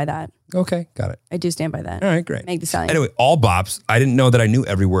stand by that. Okay, got it. I do stand by that. All right, great. Meg Thee Stallion. Anyway, all bops. I didn't know that I knew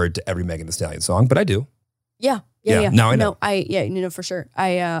every word to every Megan Thee Stallion song, but I do. Yeah. Now I know. No, for sure.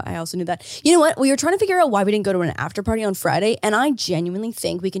 I also knew that. You know what? We were trying to figure out why we didn't go to an after party on Friday, and I genuinely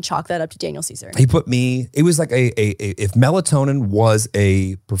think we can chalk that up to Daniel Caesar. He put me. It was like if Melatonin was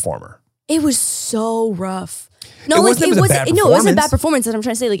a performer. It was so rough. No, it wasn't a bad performance. That I'm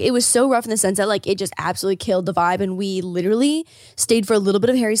trying to say. Like, it was so rough in the sense that like it just absolutely killed the vibe, and we literally stayed for a little bit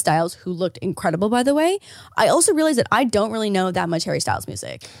of Harry Styles, who looked incredible, by the way. I also realized that I don't really know that much Harry Styles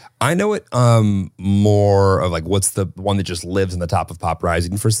music. I know it more of like what's the one that just lives in the top of Pop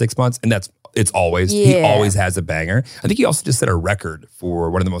Rising for 6 months, and it's always he always has a banger. I think he also just set a record for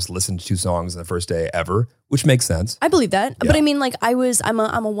one of the most listened to songs in the first day ever, which makes sense. I believe that, but I mean, like I'm a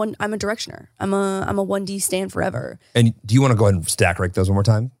Directioner. I'm a 1D stan forever. And do you want to go ahead and stack rank those one more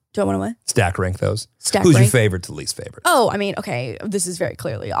time? Do I want to what? Stack rank those. Who's your favorite to least favorite? Oh, I mean, okay, this is very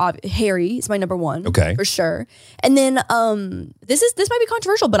clearly Harry is my number one. Okay, for sure. And then this might be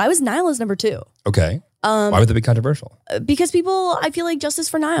controversial, but I was Niall as number 2. Okay. Why would that be controversial? Because people, I feel like justice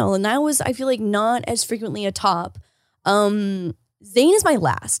for Niall, and Niall was, I feel like, not as frequently a top. Zayn is my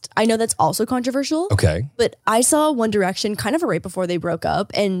last. I know that's also controversial. Okay. But I saw One Direction kind of right before they broke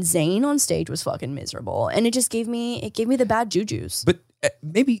up, and Zayn on stage was fucking miserable, and it just gave me the bad jujus. But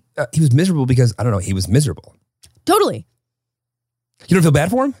maybe he was miserable because, I don't know, he was miserable. Totally. You don't feel bad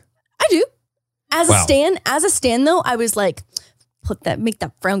for him? I do. As a stan though, I was like, make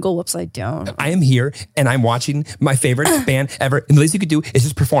that frown go upside down. I am here and I'm watching my favorite band ever, and the least you could do is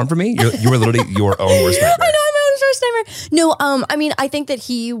just perform for me. You were literally your own worst nightmare. I know, I'm my own worst nightmare. No, I mean, I think that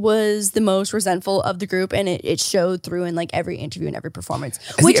he was the most resentful of the group, and it showed through in like every interview and every performance.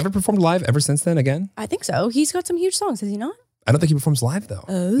 Has he ever performed live ever since then again? I think so. He's got some huge songs, has he not? I don't think he performs live though.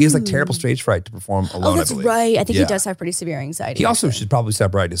 Oh. He has like terrible stage fright to perform alone. Oh, that's I believe. right. I think he does have pretty severe anxiety. He also should probably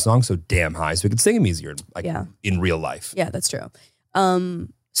stop writing his songs so damn high so he could sing them easier, like in real life. Yeah, that's true.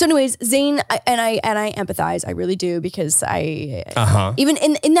 So anyways, Zayn, I empathize. I really do, because even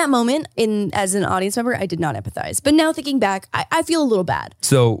in that moment, as an audience member, I did not empathize. But now thinking back, I feel a little bad.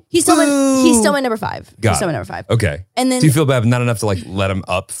 So he's still my number 5. He's still my number 5. Okay. And then, do you feel bad, but not enough to like let him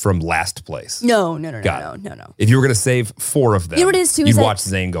up from last place? No. If you were gonna save 4 of them, you know what it is too? You'd watch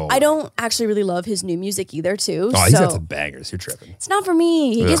Zayn go. I don't actually really love his new music either, too. Oh, he's got some bangers. You're tripping. It's not for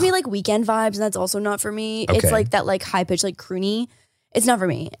me. He gives me like Weekend vibes, and that's also not for me. Okay. It's like that like high pitched like croony. It's not for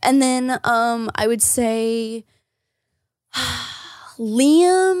me. And then I would say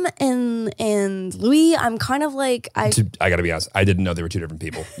Liam and Louis, I'm kind of like I gotta be honest, I didn't know they were 2 different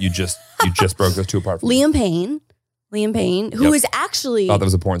people. You just broke those 2 apart from Liam Payne, who is actually thought that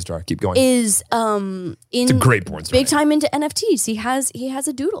was a porn star. Keep going. Is it's a great porn star. Big time into NFTs. He has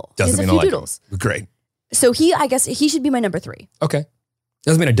a doodle. Doesn't he has mean a few I like doodles. Him. Great. So I guess he should be my number 3. Okay.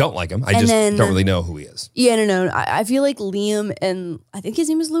 Doesn't mean I don't like him. I just don't really know who he is. Yeah, no. I feel like Liam, and I think his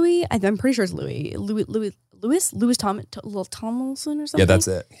name is Louis. I'm pretty sure it's Louis Tomlinson or something. Yeah, that's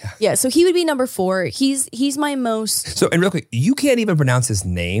it. Yeah. So he would be number 4. He's my most. So, and real quick, you can't even pronounce his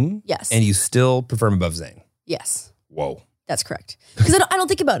name. Yes. And you still prefer him above Zayn. Yes. Whoa. That's correct. Because I don't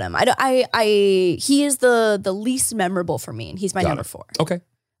think about him. He is the least memorable for me, and he's my number 4. Okay.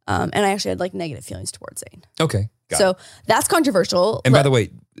 And I actually had like negative feelings towards Zayn. Okay. So that's controversial. And by the way,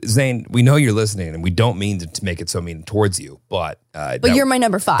 Zayn, we know you're listening, and we don't mean to make it so mean towards you, but you're my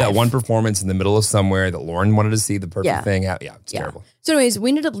number 5. That one performance in the middle of somewhere that Lauren wanted to see the perfect thing. Yeah, it's terrible. So anyways, we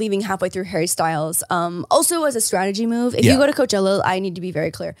ended up leaving halfway through Harry Styles. Also as a strategy move, if you go to Coachella, I need to be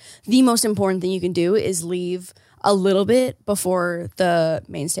very clear. The most important thing you can do is leave a little bit before the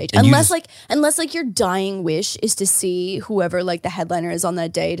main stage. And unless your dying wish is to see whoever like the headliner is on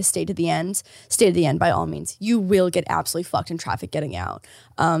that day to stay to the end by all means. You will get absolutely fucked in traffic getting out.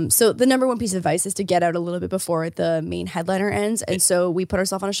 So the number 1 piece of advice is to get out a little bit before the main headliner ends. And so we put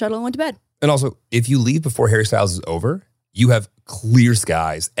ourselves on a shuttle and went to bed. And also, if you leave before Harry Styles is over, you have clear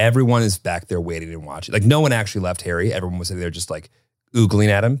skies. Everyone is back there waiting and watching. Like no one actually left Harry. Everyone was sitting there just like oogling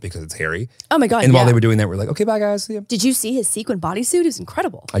at him because it's Harry. Oh my God. And while they were doing that, we're like, okay, bye guys. See ya. Did you see his sequin bodysuit? It was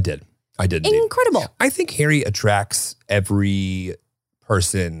incredible. I did. Incredible. I think Harry attracts every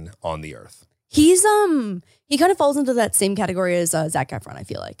person on the earth. He's he kind of falls into that same category as Zac Efron, I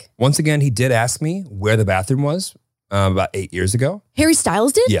feel like. Once again, he did ask me where the bathroom was about 8 years ago. Harry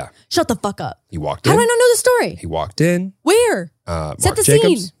Styles did? Yeah. Shut the fuck up. He walked in. How do I not know the story? He walked in. Where? Set the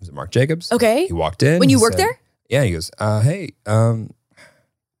scene. Was it Marc Jacobs? Okay. He walked in. When you worked there? Yeah. He goes, hey,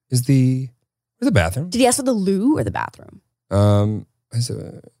 where's the bathroom? Did he ask for the loo or the bathroom? I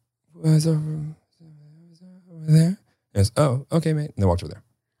said, where's over there? He goes, oh, okay, mate. And they walked over there.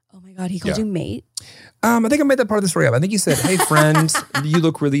 Oh my God, he called you mate? I think I made that part of the story up. I think he said, hey, friend, you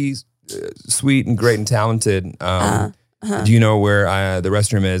look really sweet and great and talented. Do you know where the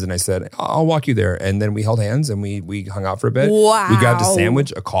restroom is? And I said, I'll walk you there. And then we held hands and we hung out for a bit. Wow. We grabbed a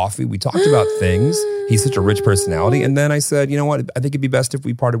sandwich, a coffee. We talked about things. He's such a rich personality. And then I said, you know what? I think it'd be best if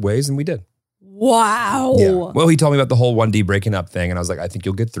we parted ways. And we did. Wow. Yeah. Well, he told me about the whole 1D breaking up thing. And I was like, I think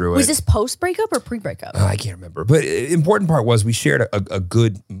you'll get through it. Was this post-breakup or pre-breakup? I can't remember. But important part was we shared a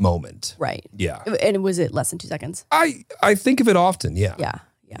good moment. Right. Yeah. And was it less than 2 seconds? I think of it often. Yeah.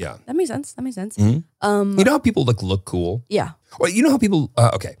 Yeah. That makes sense. Mm-hmm. You know how people look cool? Yeah. Well, you know how people,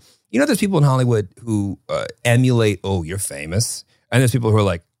 okay. You know, there's people in Hollywood who emulate, oh, you're famous. And there's people who are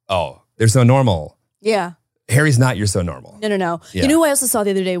like, oh, they're so normal. Yeah. Harry's not, you're so normal. No. Yeah. You know who I also saw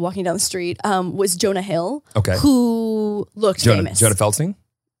the other day walking down the street was Jonah Hill. Okay. Who looked famous. Jonah Feldstein?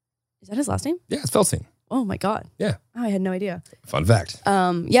 Is that his last name? Yeah, it's Feldstein. Oh my God. Yeah. Oh, I had no idea. Fun fact.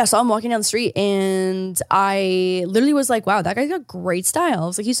 Yeah, so I'm walking down the street and I literally was like, wow, that guy's got great style. I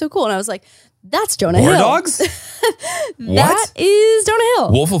was like, he's so cool. And I was like, that's Jonah War Hill. Dogs? That is Jonah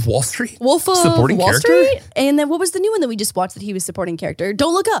Hill. Wolf of Wall Street? Wolf of supporting Wall character? Street? And then what was the new one that we just watched that he was supporting character?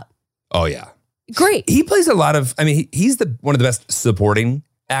 Don't Look Up. Oh, yeah. Great. He plays a lot of, I mean, he's one of the best supporting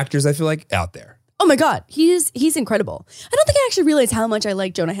actors, I feel like, out there. Oh my God, he's incredible. I don't think I actually realized how much I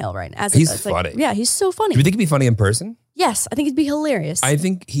like Jonah Hill right now. He's funny. Yeah, he's so funny. Do you think he'd be funny in person? Yes, I think it'd be hilarious. I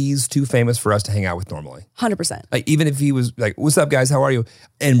think he's too famous for us to hang out with normally. 100%. Like, even if he was like, "What's up, guys? How are you?"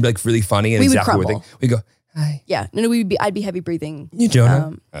 and like really funny and We would exactly what crumble. we go, "Hi, Yeah, no, I'd be heavy breathing. you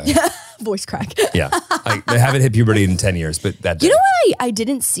Jonah." Voice crack. Yeah, like, they haven't hit puberty in 10 years, but that. You know what I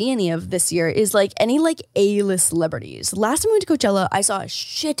didn't see any of this year is like any like A-list celebrities. Last time we went to Coachella, I saw a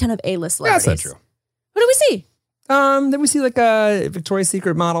shit ton of A-list celebrities. That's not true. What did we see? Then we see like a Victoria's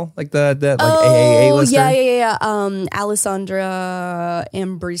Secret model, like the like AAA lister. Yeah. Alessandra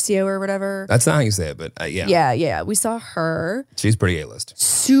Ambrosio or whatever. That's not how you say it, but yeah. Yeah. We saw her. She's pretty A-list.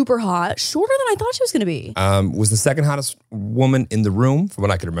 Super hot, shorter than I thought she was going to be. Was the second hottest woman in the room, from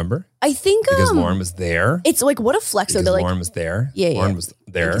what I could remember, I think because Lauren was there. It's like what a flex though. Because Like Lauren was there. Yeah. Lauren was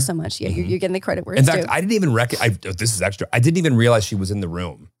there. Thank you so much. Yeah, you're getting the credit where In it's fact, due. I didn't even this is extra. I didn't even realize she was in the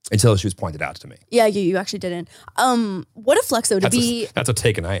room until she was pointed out to me. Yeah, you actually didn't. What a flex though to be That's how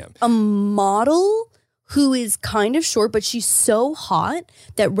taken I am. a model who is kind of short, but she's so hot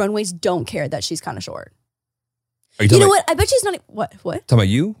that runways don't care that she's kind of short. Are You talking know about- what? I bet she's not. What? Talking about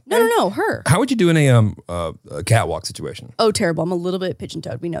you? No, her. How would you do in a catwalk situation? Oh, terrible. I'm a little bit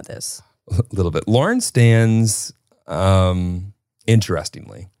pigeon-toed. We know this. A little bit. Lauren stands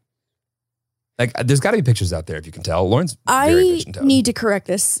interestingly. Like, there's got to be pictures out there if you can tell. Lauren's very I pigeon-toed. need to correct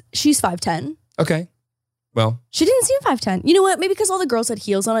this. She's 5'10". Okay. Well, She didn't seem 5'10". You know what? Maybe because all the girls had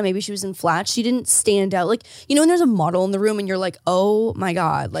heels on and maybe she was in flats. She didn't stand out. Like, you know when there's a model in the room and you're like, oh my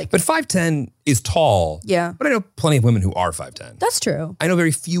God. Like, but 5'10" is tall. Yeah. But I know plenty of women who are 5'10". That's true. I know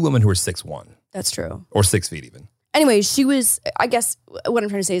very few women who are 6'1" That's true. or 6 feet even. Anyway, she was, I guess what I'm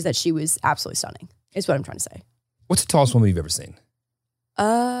trying to say is that she was absolutely stunning, is what I'm trying to say. What's the tallest woman you've ever seen? I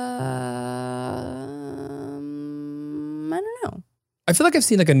don't know. I feel like I've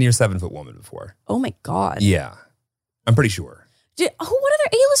seen like a near 7-foot woman before. Oh my God. Yeah. I'm pretty sure. What other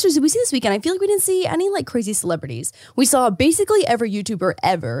A-listers did we see this weekend? I feel like we didn't see any like crazy celebrities. We saw basically every YouTuber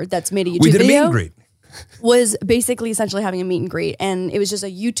ever that's made a YouTube We did a meet video and greet. was basically essentially having a meet and greet. And it was just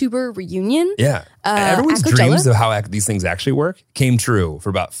a YouTuber reunion. Yeah. Everyone's at Coachella? dreams of how these things actually work came true for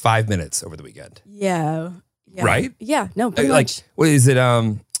about 5 minutes over the weekend. Yeah. Right? Yeah. No, pretty Like, much. what is it?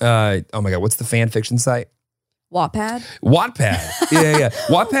 Oh my God, what's the fan fiction site? Wattpad. Wattpad. Yeah.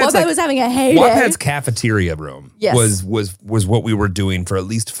 Wattpad's Wattpad was having a heyday. Wattpad's cafeteria room Yes. was what we were doing for at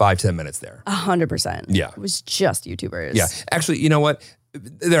least 5-10 minutes there. 100%. Yeah. It was just YouTubers. Yeah. Actually, you know what?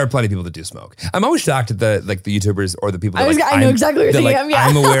 There are plenty of people that do smoke. I'm always shocked at the YouTubers or the people that I know exactly what you're that, thinking of, yeah.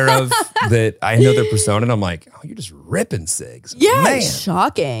 I'm aware of, that I know their persona, and I'm like, oh, you're just ripping cigs. Yeah. Man.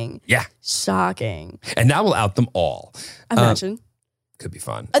 Shocking. Yeah. Shocking. And now we'll out them all. Imagine. Could be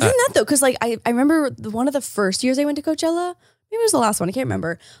fun. Other than that, though, because like I remember one of the first years I went to Coachella, maybe it was the last one, I can't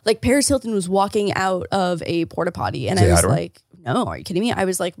remember. Like Paris Hilton was walking out of a porta potty, and Say I hi was to her? like, "No, are you kidding me?" I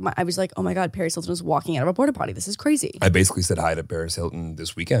was like, "Oh my God, Paris Hilton was walking out of a porta potty. This is crazy." I basically said hi to Paris Hilton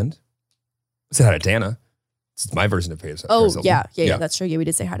this weekend. I said hi to Tana. This is my version of Paris Hilton. Yeah, that's true. Yeah, we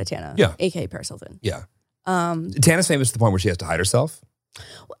did say hi to Tana. Yeah. aka Paris Hilton. Yeah. Tana's famous to the point where she has to hide herself.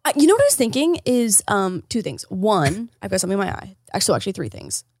 You know what I was thinking is two things. One, I've got something in my eye. Actually, three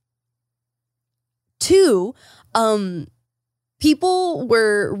things. Two, people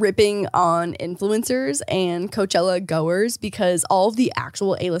were ripping on influencers and Coachella goers because all of the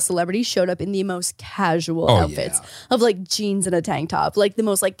actual A-list celebrities showed up in the most casual outfits of like jeans and a tank top, like the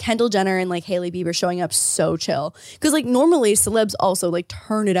most like Kendall Jenner and like Hailey Bieber showing up so chill. Because like normally celebs also like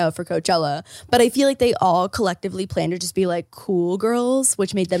turn it out for Coachella, but I feel like they all collectively plan to just be like cool girls,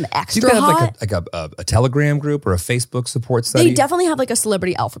 which made them Do extra you have hot. like a Telegram group or a Facebook support study? They definitely have like a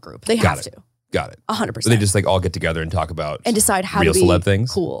celebrity alpha group. They have to. Got it. 100%. They just like all get together and talk about And decide how real to be celeb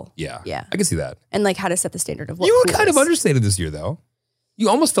things. cool. Yeah. Yeah. I can see that. And like how to set the standard of what You were cool kind is. of understated this year though. You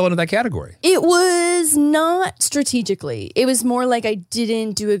almost fell into that category. It was not strategically. It was more like I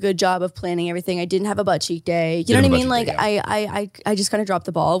didn't do a good job of planning everything. I didn't have a butt cheek day. You know what I mean? Like I just kind of dropped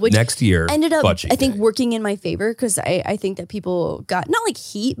the ball, which Next year, ended up butt cheek I think day. working in my favor because I think that people got not like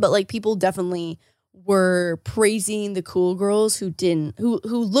heat, but like people definitely were praising the cool girls who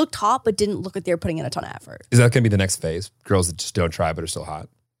looked hot but didn't look like they were putting in a ton of effort. Is that going to be the next phase? Girls that just don't try but are still hot.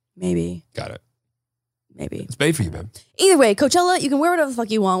 Maybe. Got it. Maybe. It's made for you, man. Either way, Coachella, you can wear whatever the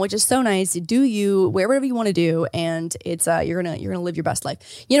fuck you want, which is so nice. Do you wear whatever you want to do, and it's you're gonna live your best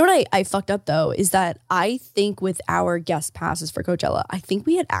life. You know what I fucked up though is that I think with our guest passes for Coachella, I think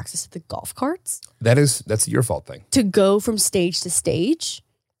we had access to the golf carts That's your fault thing. to go from stage to stage.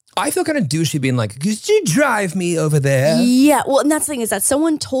 I feel kind of douchey being like, could you drive me over there? Yeah, well, and that's the thing is that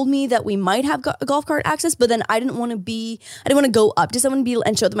someone told me that we might have golf cart access, but then I didn't want to go up to someone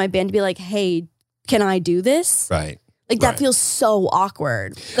and show them my band to be like, hey, can I do this? Right. Like that feels so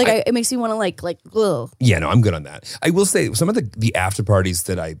awkward. Like it makes me want to like, ugh. Yeah, no, I'm good on that. I will say some of the after parties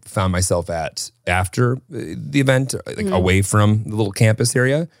that I found myself at after the event, like away from the little campus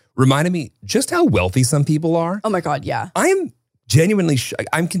area, reminded me just how wealthy some people are. Oh my God, yeah. I am genuinely,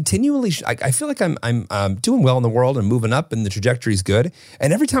 I'm continually, I feel like I'm doing well in the world and moving up and the trajectory is good.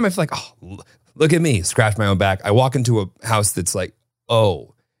 And every time I feel like, oh, look at me, scratch my own back. I walk into a house that's like,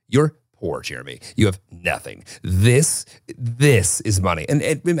 oh, you're poor, Jeremy. You have nothing. This is money. And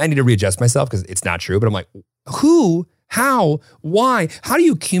I need to readjust myself because it's not true. But I'm like, who, how, why, how do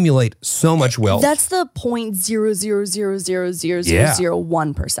you accumulate so much wealth? That's the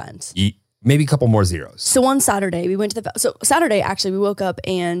 0.0000001%. Maybe a couple more zeros. So on Saturday, we went to Saturday, actually, we woke up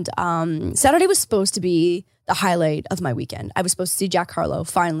and Saturday was supposed to be the highlight of my weekend. I was supposed to see Jack Harlow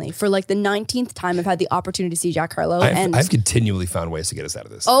finally. For like the 19th time, I've had the opportunity to see Jack Harlow. I've continually found ways to get us out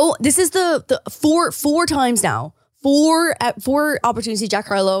of this. Oh, this is the four times now. Four opportunities to see Jack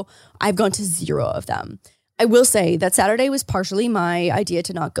Harlow. I've gone to 0 of them. I will say that Saturday was partially my idea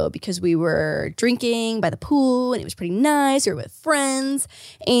to not go because we were drinking by the pool and it was pretty nice. We were with friends.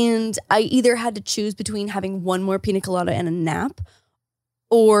 And I either had to choose between having one more pina colada and a nap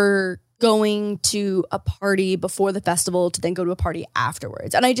or going to a party before the festival to then go to a party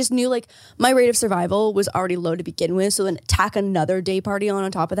afterwards. And I just knew like my rate of survival was already low to begin with. So then tack another day party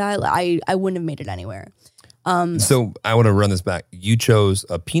on top of that, I wouldn't have made it anywhere. So I want to run this back. You chose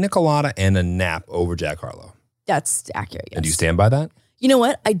a pina colada and a nap over Jack Harlow. That's accurate, yes. And do you stand by that? You know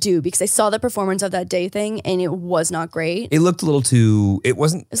what? I do, because I saw the performance of that day thing and it was not great. It looked a little too, it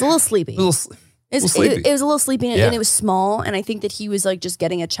was a little sleepy. It was a little sleepy and it was small. And I think that he was like just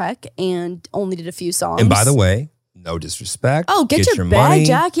getting a check and only did a few songs. And by the way, no disrespect. Oh, get your bag, money.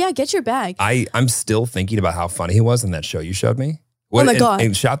 Jack. Yeah, get your bag. I'm still thinking about how funny he was in that show you showed me. Oh my God.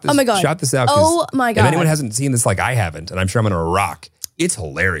 And shot this out. Oh my God. If anyone hasn't seen this like I haven't, and I'm sure I'm going to rock, it's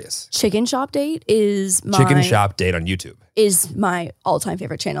hilarious. Chicken Shop Date is my... Chicken Shop Date on YouTube. Is my all-time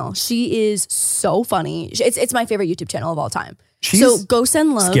favorite channel. She is so funny. It's my favorite YouTube channel of all time. So go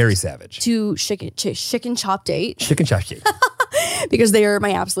send love. Scary Savage. To Chicken Shop Date. Chicken Shop Date. Because they are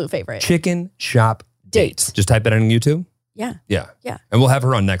my absolute favorite. Chicken Shop Date. Just type that in on YouTube. Yeah. Yeah. And we'll have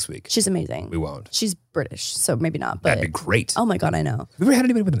her on next week. She's amazing. We won't. She's British, so maybe not. But that'd be great. Oh my God, I know. Have you ever had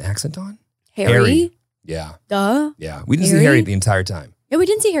anybody with an accent on? Harry? Yeah. Duh. Yeah. We didn't see Harry the entire time. Yeah, we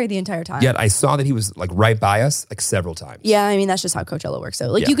didn't see Harry the entire time. Yet I saw that he was like right by us like several times. Yeah, I mean, that's just how Coachella works.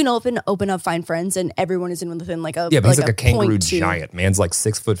 So like you can open up Find Friends and everyone is in within like a... Yeah, but he's like a kangaroo giant. Man's like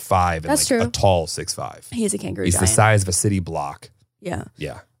 6'5" and that's like true. a tall 6'5". He is a kangaroo giant. He's the size of a city block. Yeah.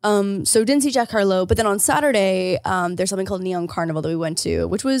 Yeah. So didn't see Jack Harlow, but then on Saturday, there's something called Neon Carnival that we went to,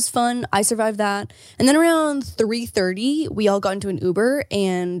 which was fun. I survived that. And then around 3:30, we all got into an Uber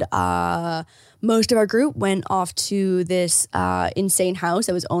and most of our group went off to this insane house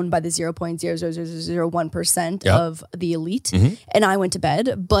that was owned by the 0.00001% of the elite. Mm-hmm. And I went to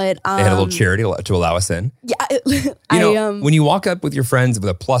bed, but they had a little charity to allow us in. Yeah. When you walk up with your friends with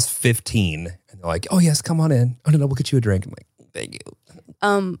a plus 15 and they're like, oh yes, come on in. Oh no, we'll get you a drink. I'm like, thank you.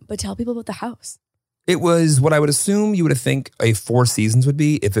 But tell people about the house. It was what I would assume you would think a Four Seasons would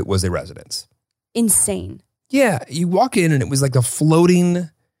be if it was a residence. Insane. Yeah. You walk in and it was like a floating,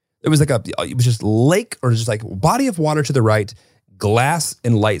 it was just lake or just like body of water to the right, glass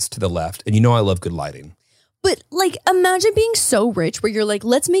and lights to the left. And you know I love good lighting. But like, imagine being so rich where you're like,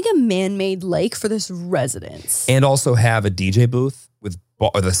 let's make a man-made lake for this residence. And also have a DJ booth with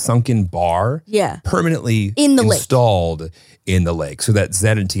the sunken bar permanently installed in the lake so that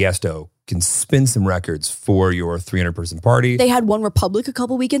Zen and Tiesto can spin some records for your 300-person party. They had One Republic a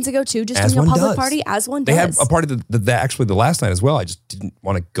couple weekends ago too, just doing a public party as one does. They had a party actually the last night as well. I just didn't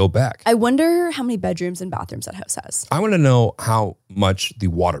want to go back. I wonder how many bedrooms and bathrooms that house has. I want to know how much the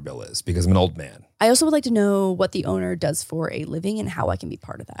water bill is because I'm an old man. I also would like to know what the owner does for a living and how I can be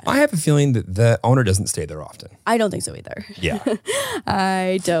part of that. I have a feeling that the owner doesn't stay there often. I don't think so either. Yeah.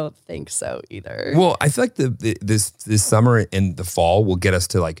 I don't think so either. Well, I feel like this summer and the fall will get us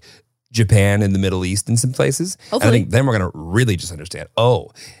to like Japan and the Middle East and some places. Hopefully. And I think then we're going to really just understand,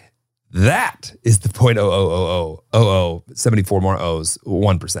 that is the 0.0000074 more O's,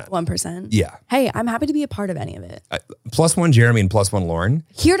 1%. 1%. Yeah. Hey, I'm happy to be a part of any of it. +1 Jeremy and +1 Lauren.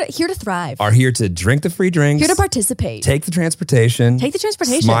 Here to thrive. Are here to drink the free drinks. Here to participate. Take the transportation.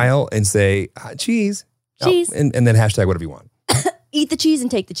 Smile and say, cheese. Cheese. And then hashtag whatever you want. Eat the cheese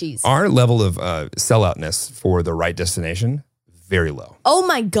and take the cheese. Our level of selloutness for the right destination, very low. Oh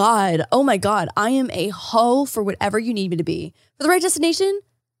my God. I am a hoe for whatever you need me to be. For the right destination?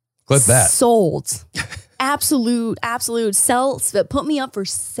 Clip that. Sold. Absolute. Put me up for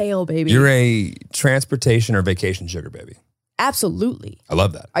sale, baby. You're a transportation or vacation sugar baby. Absolutely. I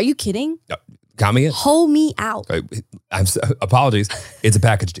love that. Are you kidding? Count me in. Hoe me out. Apologies. It's a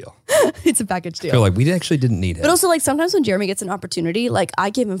package deal. It's a package deal. I feel like we actually didn't need him. But also, like, sometimes when Jeremy gets an opportunity, like, I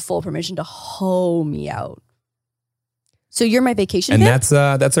give him full permission to hoe me out. So you're my vacation and pimp?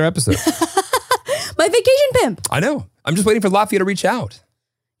 that's our episode. My vacation pimp. I know. I'm just waiting for Lafayette to reach out.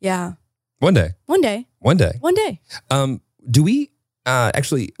 Yeah. One day. Do we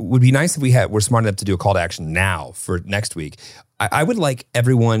actually, would be nice if we're smart enough to do a call to action now for next week. I would like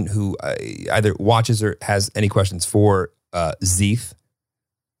everyone who either watches or has any questions for Zeeth,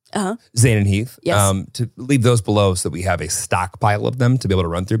 Zane and Heath, yes. To leave those below so that we have a stockpile of them to be able to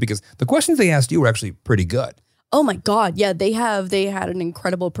run through, because the questions they asked you were actually pretty good. Oh my God. Yeah, they had an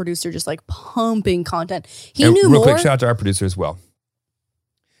incredible producer just like pumping content. He and knew real more. Quick shout out to our producer as well.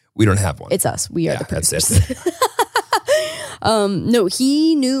 We don't have one. It's us. We are the producers. That's it. No,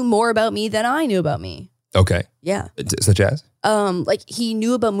 he knew more about me than I knew about me. Okay. Yeah. Such as? Like he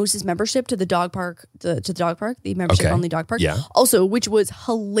knew about Moose's membership to the dog park, the membership only dog park. Yeah. Also, which was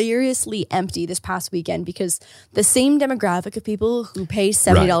hilariously empty this past weekend because the same demographic of people who pay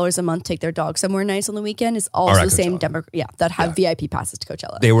 $70 a month to take their dog somewhere nice on the weekend is also the same that have VIP passes to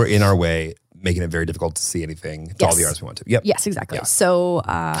Coachella. They were in our way, making it very difficult to see anything to all the artists we want to. Yep. Yes, exactly. Yeah. So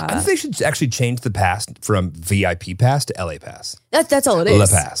I think they should actually change the pass from VIP pass to LA pass. That's all it is. La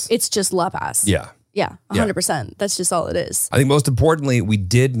Pass. It's just La Pass. Yeah. Yeah, 100%. That's just all it is. I think most importantly, we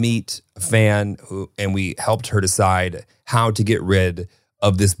did meet a fan and we helped her decide how to get rid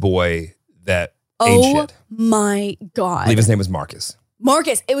of this boy that ate shit. Oh my God. I believe his name was Marcus.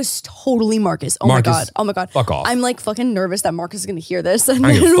 Marcus. It was totally Marcus. Oh Marcus, my God. Oh my God. Fuck off. I'm like fucking nervous that Marcus is going to hear this and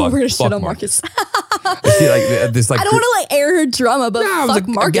I then give a we're going to shit fuck on Marcus. Marcus. See, I don't want to like air her drama, but fuck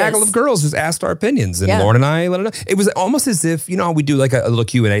Marcus. A gaggle of girls just asked our opinions, and Yeah. Lauren and I let her know. It was almost as if, you know how we do like a little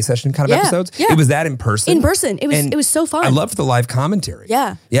Q&A session kind of episodes? Yeah. It was that in person. In person. It was so fun. I loved the live commentary.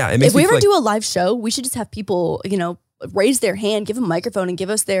 Yeah. Yeah. It makes If we me ever feel do a live show, we should just have people, raise their hand, give them a microphone and give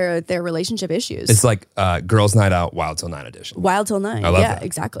us their relationship issues. it's like Girls Night Out Wild Till 9 edition. Wild Till 9. I love yeah, that.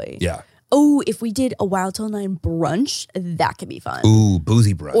 exactly. Yeah. Oh, if we did a Wild Till 9 brunch, that could be fun. Ooh,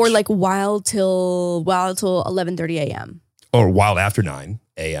 boozy brunch. Or like Wild till 11:30 a.m. Or Wild After 9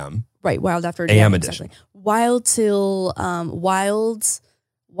 a.m. Right, Wild After AM exactly. edition. Wild till Wild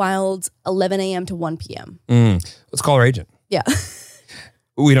 11 a.m. to 1 p.m. Let's call our agent. Yeah.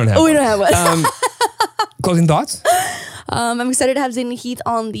 We don't have We one. don't have one. Closing thoughts? I'm excited to have Zane and Heath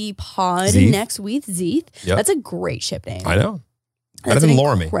on the pod Zeeth. next week. Zeeth. Yep. That's a great ship name. I know. Better That's than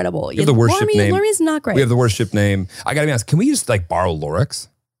Loramy. incredible. You have the worst ship name. Loramy's not great. We have the worst ship name. I gotta be honest. Can we just like borrow Lorix?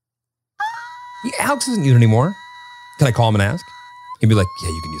 Yeah, Alex isn't using it anymore. Can I call him and ask? He'd be like, yeah,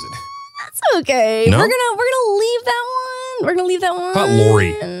 you can use it. That's okay. No? We're gonna leave that one. We're gonna leave that one. How about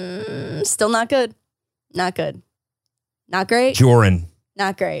Lori? Still not good. Not good. Not great. Joran.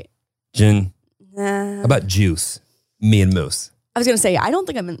 Not great. Jin. Nah. How about Juice? Me and Moose. I was gonna say I don't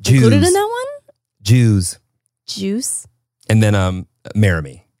think I'm included in that one. Jews. Juice And then Marry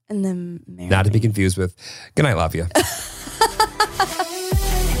Me. and then Mary. Not to be confused with Good Night, Lafayette.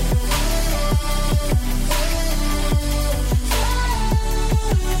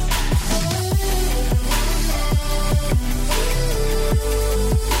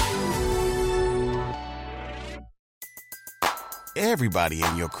 Everybody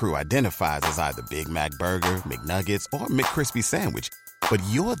in your crew identifies as either Big Mac Burger, McNuggets, or McCrispy Sandwich. But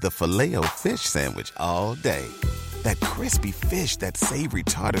you're the Filet-O-Fish Sandwich all day. That crispy fish, that savory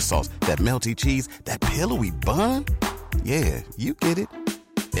tartar sauce, that melty cheese, that pillowy bun. Yeah, you get it.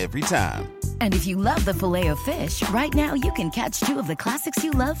 Every time. And if you love the Filet-O-Fish, right now you can catch two of the classics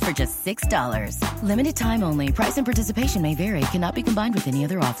you love for just $6. Limited time only. Price and participation may vary. Cannot be combined with any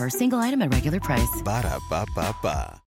other offer. Single item at regular price. Ba-da-ba-ba-ba.